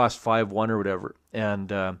we lost 5-1 or whatever.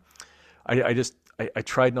 And I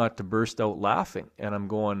tried not to burst out laughing. And I'm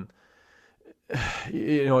going,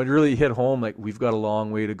 it really hit home. Like we've got a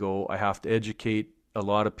long way to go. I have to educate a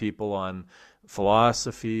lot of people on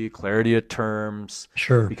philosophy, clarity of terms,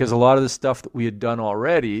 Sure. because a lot of the stuff that we had done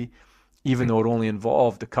already, even though it only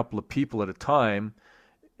involved a couple of people at a time,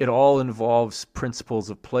 it all involves principles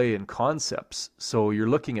of play and concepts. So you're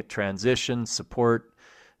looking at transition, support,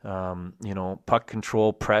 puck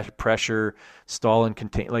control, pressure, stall and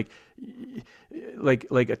contain. Like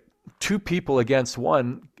two people against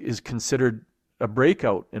one is considered a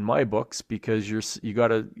breakout in my books, because you got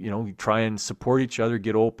to try and support each other,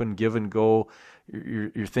 get open, give and go.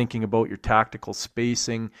 You're thinking about your tactical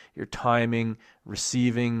spacing, your timing,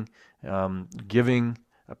 receiving, giving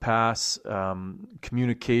a pass,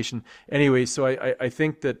 communication. Anyway, so I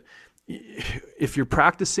think that if you're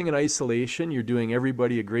practicing in isolation, you're doing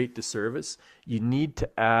everybody a great disservice. You need to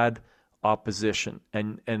add opposition,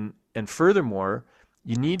 and furthermore,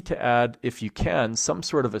 you need to add, if you can, some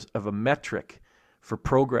sort of a metric for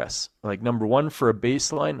progress. Like, number one, for a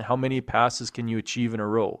baseline, how many passes can you achieve in a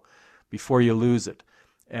row before you lose it?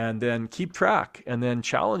 And then keep track, and then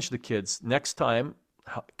challenge the kids. Next time,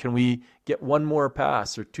 can we get one more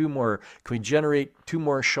pass or two more? Can we generate two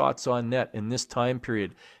more shots on net in this time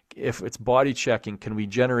period? If it's body checking, can we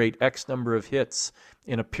generate X number of hits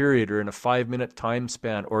in a period or in a 5-minute time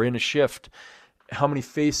span or in a shift? How many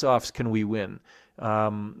face-offs can we win?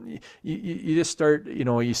 You just start,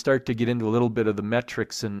 you start to get into a little bit of the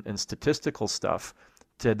metrics and statistical stuff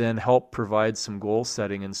to then help provide some goal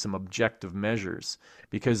setting and some objective measures.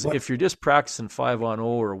 Because if you're just practicing 5-on-0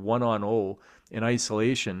 or 1-on-0 in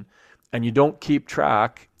isolation and you don't keep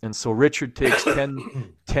track, and so Richard takes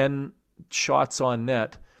 10 shots on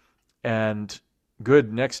net, and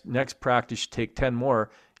good, next practice take 10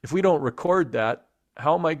 more. If we don't record that,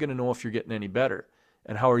 how am I going to know if you're getting any better?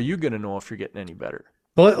 And how are you going to know if you're getting any better?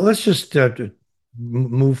 Well, let's just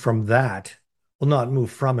move from that. Well, not move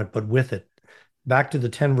from it, but with it. Back to the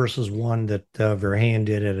 10 versus 1 that Verheyen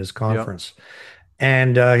did at his conference. Yep.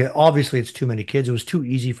 And obviously, it's too many kids. It was too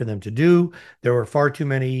easy for them to do. There were far too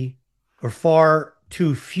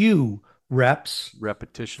few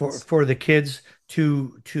repetitions for the kids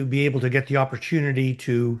to be able to get the opportunity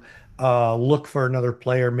to look for another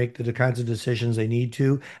player, make the kinds of decisions they need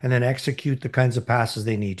to, and then execute the kinds of passes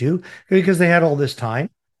they need to, because they had all this time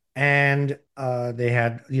and they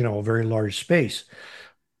had, a very large space.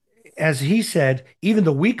 As he said, even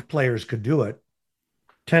the weak players could do it,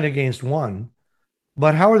 10 against 1.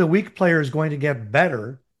 But how are the weak players going to get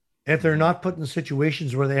better if they're not put in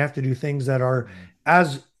situations where they have to do things that are,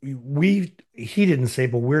 as he didn't say,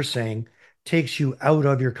 but we're saying, takes you out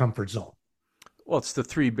of your comfort zone? Well, it's the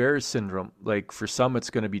three bears syndrome. Like, for some it's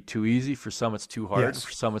going to be too easy, for some it's too hard, yes.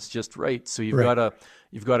 For some it's just right. So you've got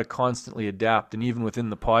to constantly adapt. And even within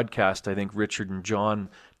the podcast, I think Richard and John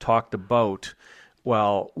talked about,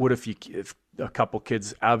 well, what if a couple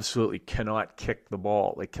kids absolutely cannot kick the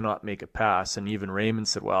ball, they cannot make a pass? And even Raymond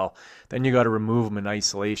said, well, then you got to remove them in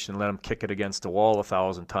isolation, let them kick it against a wall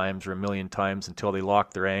 1,000 times or 1,000,000 times until they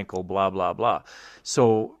lock their ankle, blah, blah, blah.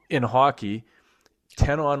 So in hockey,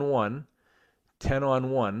 10-on-1,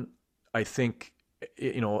 I think,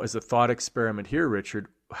 as a thought experiment here, Richard,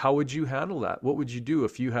 how would you handle that? What would you do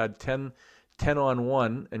if you had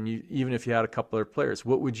 10-on-1, and even if you had a couple other players?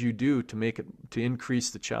 What would you do to increase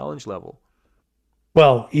the challenge level?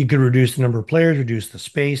 Well, you could reduce the number of players, reduce the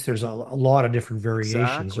space. There's a lot of different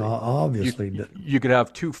variations, exactly. Obviously. You could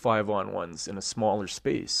have 2 5-on-1s in a smaller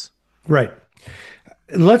space. Right.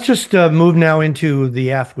 Let's just move now into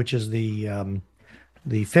the F, which is the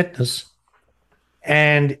fitness.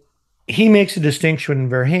 And he makes a distinction,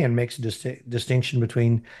 Verheyen makes a distinction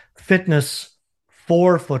between fitness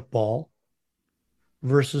for football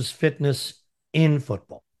versus fitness in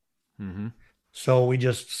football. Mm-hmm. So we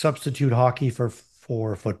just substitute hockey for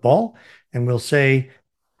football, and we'll say,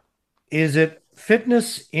 is it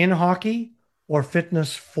fitness in hockey or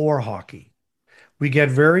fitness for hockey? We get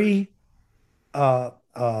very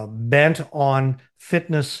bent on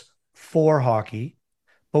fitness for hockey,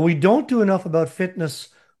 but we don't do enough about fitness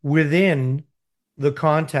within the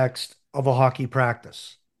context of a hockey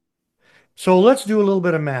practice. So let's do a little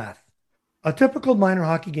bit of math. A typical minor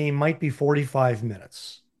hockey game might be 45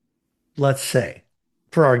 minutes, let's say,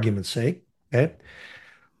 for argument's sake. Okay.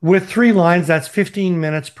 With 3 lines, that's 15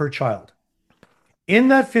 minutes per child. In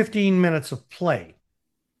that 15 minutes of play,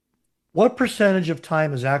 what percentage of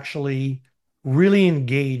time is actually really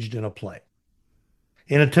engaged in a play?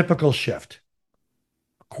 In a typical shift?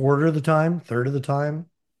 A quarter of the time, third of the time,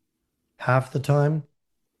 half the time?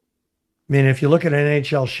 I mean, if you look at an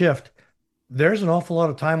NHL shift, there's an awful lot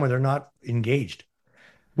of time where they're not engaged.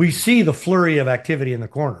 We see the flurry of activity in the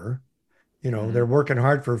corner. They're working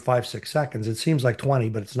hard for 5-6 seconds. It seems like 20,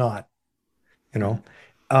 but it's not,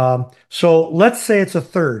 So let's say it's a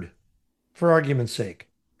third, for argument's sake.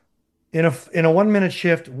 In a 1-minute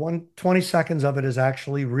shift, 20 seconds of it is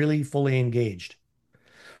actually really fully engaged.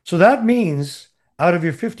 So that means out of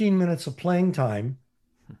your 15 minutes of playing time,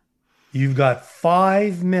 you've got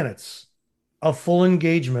 5 minutes of full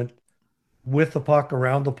engagement with the puck,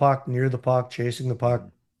 around the puck, near the puck, chasing the puck,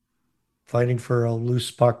 Mhm. fighting for a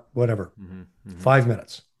loose puck, whatever. Mhm. Mhm. 5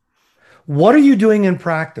 minutes. What are you doing in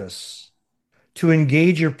practice to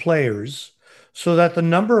engage your players so that the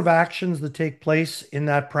number of actions that take place in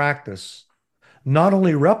that practice not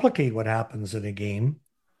only replicate what happens in a game,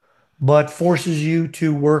 but forces you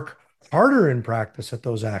to work harder in practice at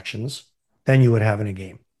those actions than you would have in a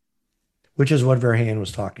game, which is what Verheyen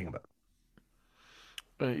was talking about.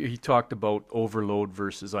 He talked about overload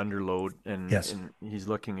versus underload, Yes. and he's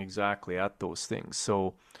looking exactly at those things.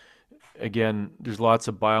 So again, there's lots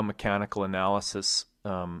of biomechanical analysis,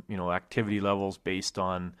 activity levels based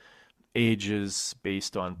on ages,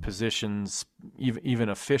 based on positions, even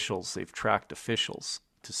officials. They've tracked officials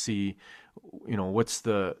to see, what's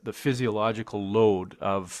the physiological load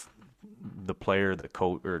of the player, the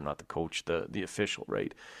coach, or not the coach, the official,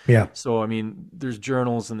 right? Yeah. So I mean, there's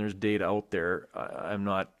journals and there's data out there.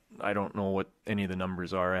 I don't know what any of the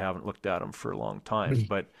numbers are. I haven't looked at them for a long time.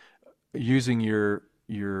 But using your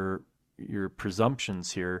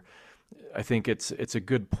presumptions here, I think it's a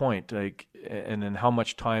good point. Like, and then how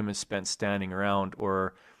much time is spent standing around,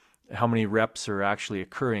 or how many reps are actually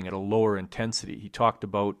occurring at a lower intensity. He talked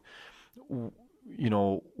about,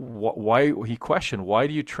 why he questioned, why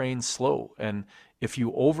do you train slow? And if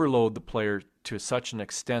you overload the player to such an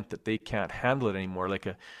extent that they can't handle it anymore, like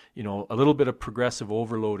a little bit of progressive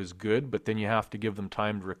overload is good, but then you have to give them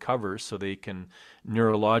time to recover so they can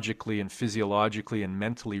neurologically and physiologically and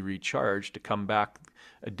mentally recharge to come back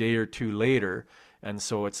a day or two later. And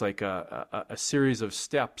so it's like a series of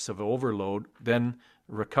steps of overload, then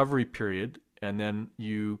recovery period, and then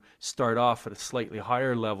you start off at a slightly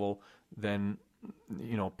higher level than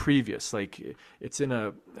previous. Like,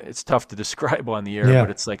 it's tough to describe on the air, but Yeah.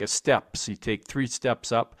 it's like a step. So you take 3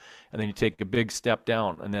 steps up, and then you take a big step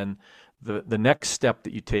down, and then the next step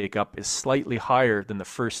that you take up is slightly higher than the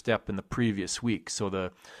first step in the previous week. So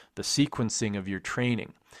the sequencing of your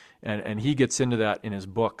training, and he gets into that in his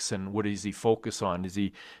books. And what does he focus on? Is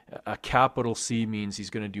he a capital C means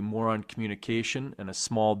he's going to do more on communication, and a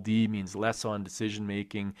small D means less on decision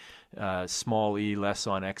making, small E less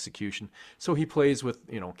on execution. So he plays with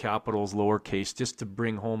capitals, lowercase, just to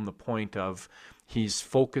bring home the point of he's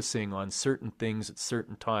focusing on certain things at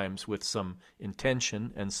certain times with some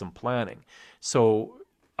intention and some planning. So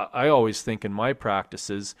I always think in my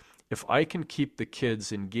practices, if I can keep the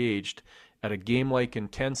kids engaged at a game-like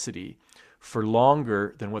intensity for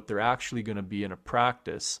longer than what they're actually going to be in a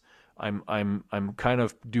practice, I'm kind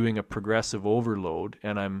of doing a progressive overload,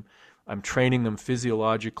 and I'm training them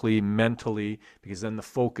physiologically, mentally, because then the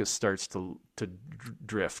focus starts to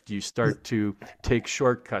drift. You start to take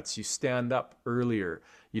shortcuts. You stand up earlier.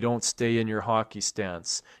 You don't stay in your hockey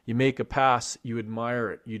stance. You make a pass, you admire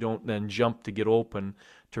it. You don't then jump to get open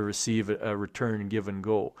to receive a return, give and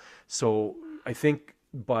go. So I think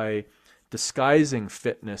by disguising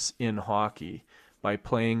fitness in hockey, by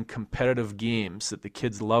playing competitive games that the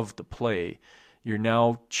kids love to play, you're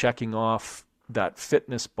now checking off that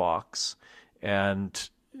fitness box. And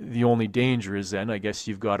the only danger is then, I guess,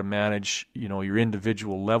 you've got to manage, your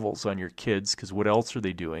individual levels on your kids, because what else are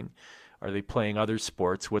they doing? Are they playing other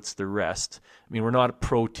sports? What's the rest? I mean, we're not a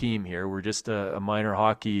pro team here. We're just a minor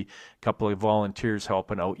hockey, couple of volunteers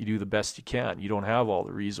helping out. You do the best you can. You don't have all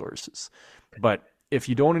the resources. But if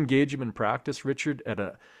you don't engage them in practice, Richard, at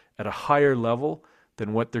a higher level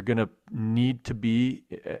than what they're going to need to be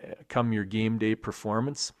come your game day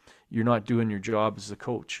performance, you're not doing your job as a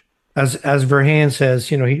coach. As Verheyen says,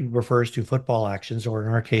 he refers to football actions, or in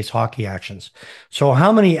our case, hockey actions. So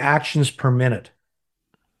how many actions per minute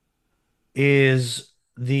is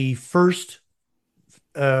the first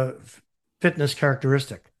uh, fitness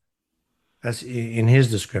characteristic, as in his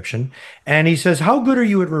description? And he says, how good are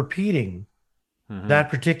you at repeating Hmm. that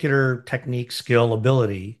particular technique, skill,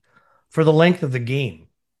 ability for the length of the game?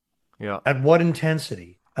 Yeah, At what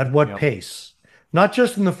intensity? At what yeah, pace? Not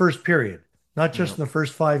just in the first period, not yeah, just in the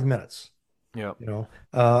first 5 minutes. yeah.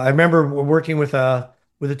 I remember working with a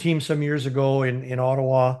team some years ago in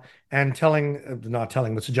Ottawa, and not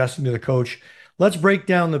telling, but suggesting to the coach, let's break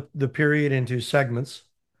down the period into segments,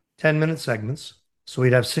 10-minute segments. So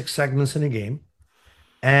we'd have 6 segments in a game,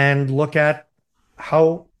 and look at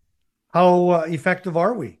how effective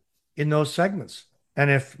are we in those segments.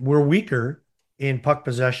 And if we're weaker in puck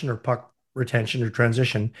possession or puck retention or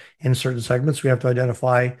transition in certain segments, we have to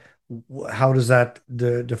identify how does that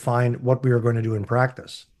define what we are going to do in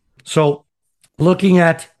practice. So looking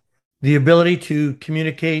at the ability to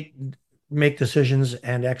communicate make decisions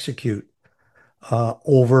and execute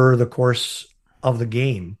over the course of the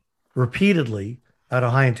game repeatedly at a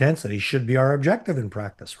high intensity should be our objective in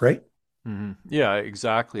practice, right? Yeah,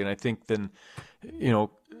 exactly. And I think then, you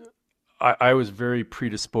know, I was very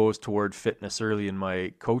predisposed toward fitness early in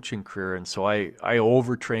my coaching career, and so I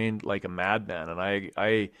overtrained like a madman, and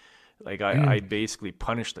I basically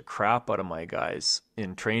punished the crap out of my guys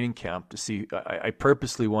in training camp to see. I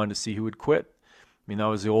purposely wanted to see who would quit. I mean, that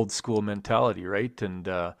was the old school mentality, right? And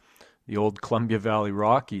the old Columbia Valley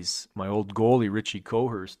Rockies, my old goalie Richie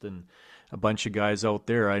Cohurst, and a bunch of guys out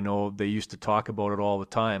there. I know they used to talk about it all the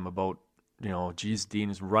time about, you know, geez, Dean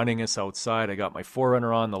is running us outside. I got my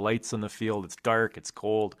forerunner on, the lights on the field. It's dark, it's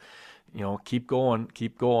cold. You know, keep going,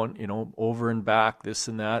 you know, over and back, this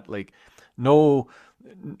and that. Like, no,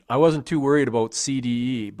 I wasn't too worried about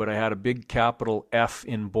CDE, but I had a big capital F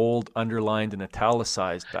in bold, underlined, and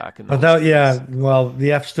italicized back in those But days. yeah, well,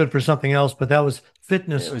 the F stood for something else, but that was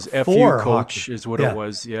fitness It was for FU coach hockey. is what Yeah, it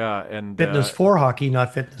was. Yeah. And fitness for hockey,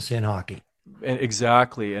 not fitness in hockey.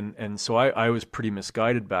 exactly. And so I was pretty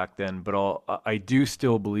misguided back then, but I do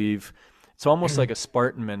still believe it's almost like a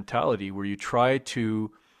Spartan mentality where you try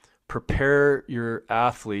to prepare your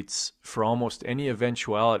athletes for almost any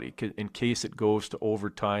eventuality in case it goes to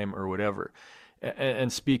overtime or whatever.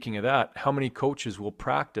 And speaking of that, how many coaches will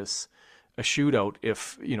practice a shootout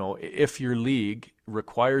if your league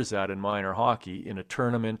requires that in minor hockey in a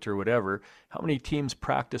tournament or whatever? How many teams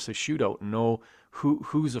practice a shootout and know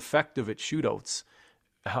who's effective at shootouts?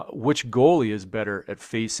 Which goalie is better at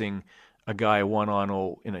facing a guy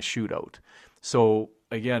 1-on-0 in a shootout? So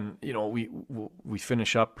again, you know, we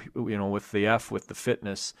finish up, you know, with the F, with the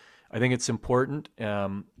fitness. I think it's important.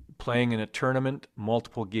 Playing in a tournament,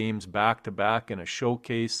 multiple games back to back in a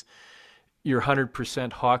showcase, your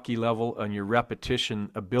 100% hockey level and your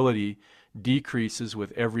repetition ability decreases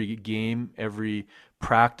with every game, every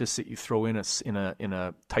practice that you throw in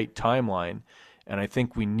a tight timeline. And I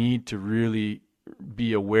think we need to really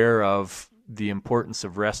be aware of the importance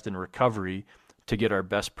of rest and recovery to get our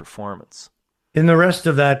best performance. In the rest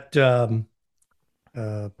of that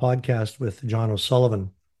podcast with John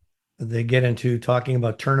O'Sullivan, they get into talking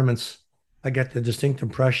about tournaments. I get the distinct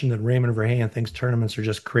impression that Raymond Verheyen thinks tournaments are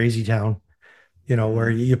just crazy town, you know, where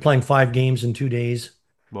you're playing 5 games in 2 days.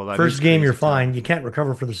 Well, that First is game, you're crazy town. fine. You can't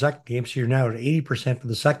recover for the second game. So you're now at 80% for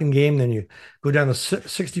the second game. Then you go down to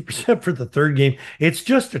 60% for the third game. It's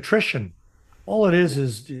just attrition. All it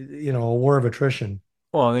is, you know, a war of attrition.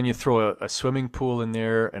 Well, and then you throw a swimming pool in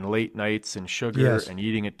there and late nights and sugar Yes. and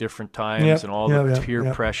eating at different times Yep, and all yep, the yep, peer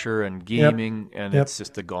yep, pressure and gaming, and yep. it's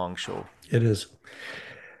just a gong show. It is.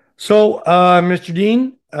 So, Mr.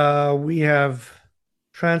 Dean, we have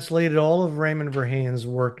translated all of Raymond Verheyen's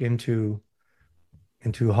work into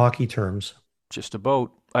hockey terms. Just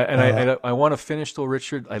about. I want to finish though,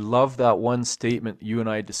 Richard. I love that one statement you and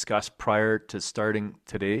I discussed prior to starting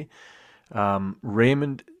today.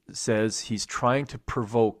 Raymond says he's trying to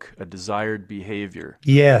provoke a desired behavior.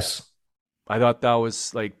 Yes. I thought that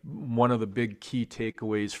was like one of the big key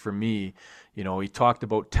takeaways for me. You know, he talked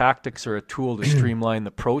about tactics are a tool to streamline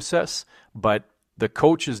the process, but the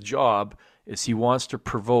coach's job is he wants to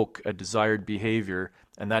provoke a desired behavior,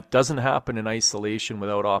 and that doesn't happen in isolation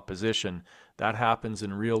without opposition. That happens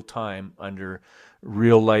in real time under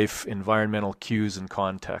real life environmental cues and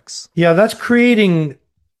contexts. Yeah, that's creating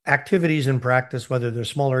activities in practice, whether they're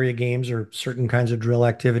small area games or certain kinds of drill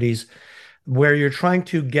activities, where you're trying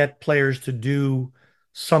to get players to do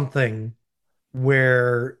something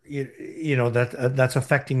where you know that's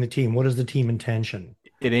affecting the team. What is the team intention?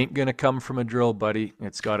 It ain't going to come from a drill, buddy.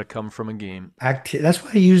 It's got to come from a game. That's why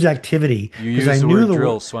I used activity. You use the word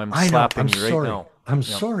drill, so I'm slapping you right now. I'm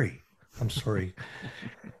sorry.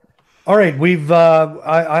 All right, we've.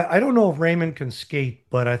 I don't know if Raymond can skate,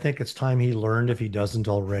 but I think it's time he learned if he doesn't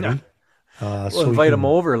already. We'll invite him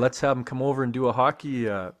over. Let's have him come over and do a hockey.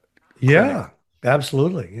 Yeah,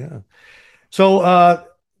 absolutely. Yeah. So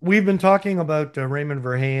we've been talking about Raymond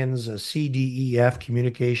Verheyen's CDEF,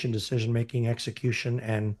 communication, decision making, execution,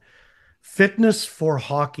 and fitness for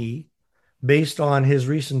hockey, based on his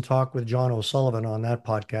recent talk with John O'Sullivan on that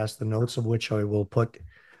podcast. The notes of which I will put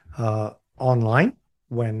online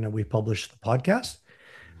when we publish the podcast.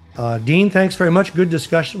 Dean, thanks very much. Good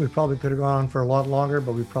discussion. We probably could have gone on for a lot longer,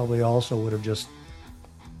 but we probably also would have just,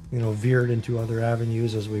 you know, veered into other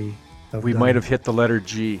avenues as we have We done. might have hit the letter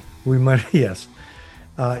G. We might, yes.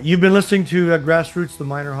 You've been listening to Grassroots, the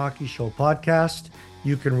Minor Hockey Show podcast.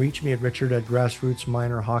 You can reach me at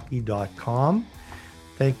richard@grassrootsminorhockey.com.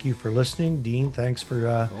 Thank you for listening. Dean, thanks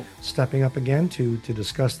for stepping up again to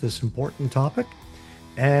discuss this important topic.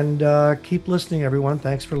 And keep listening, everyone.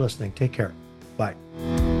 Thanks for listening. Take care. Bye.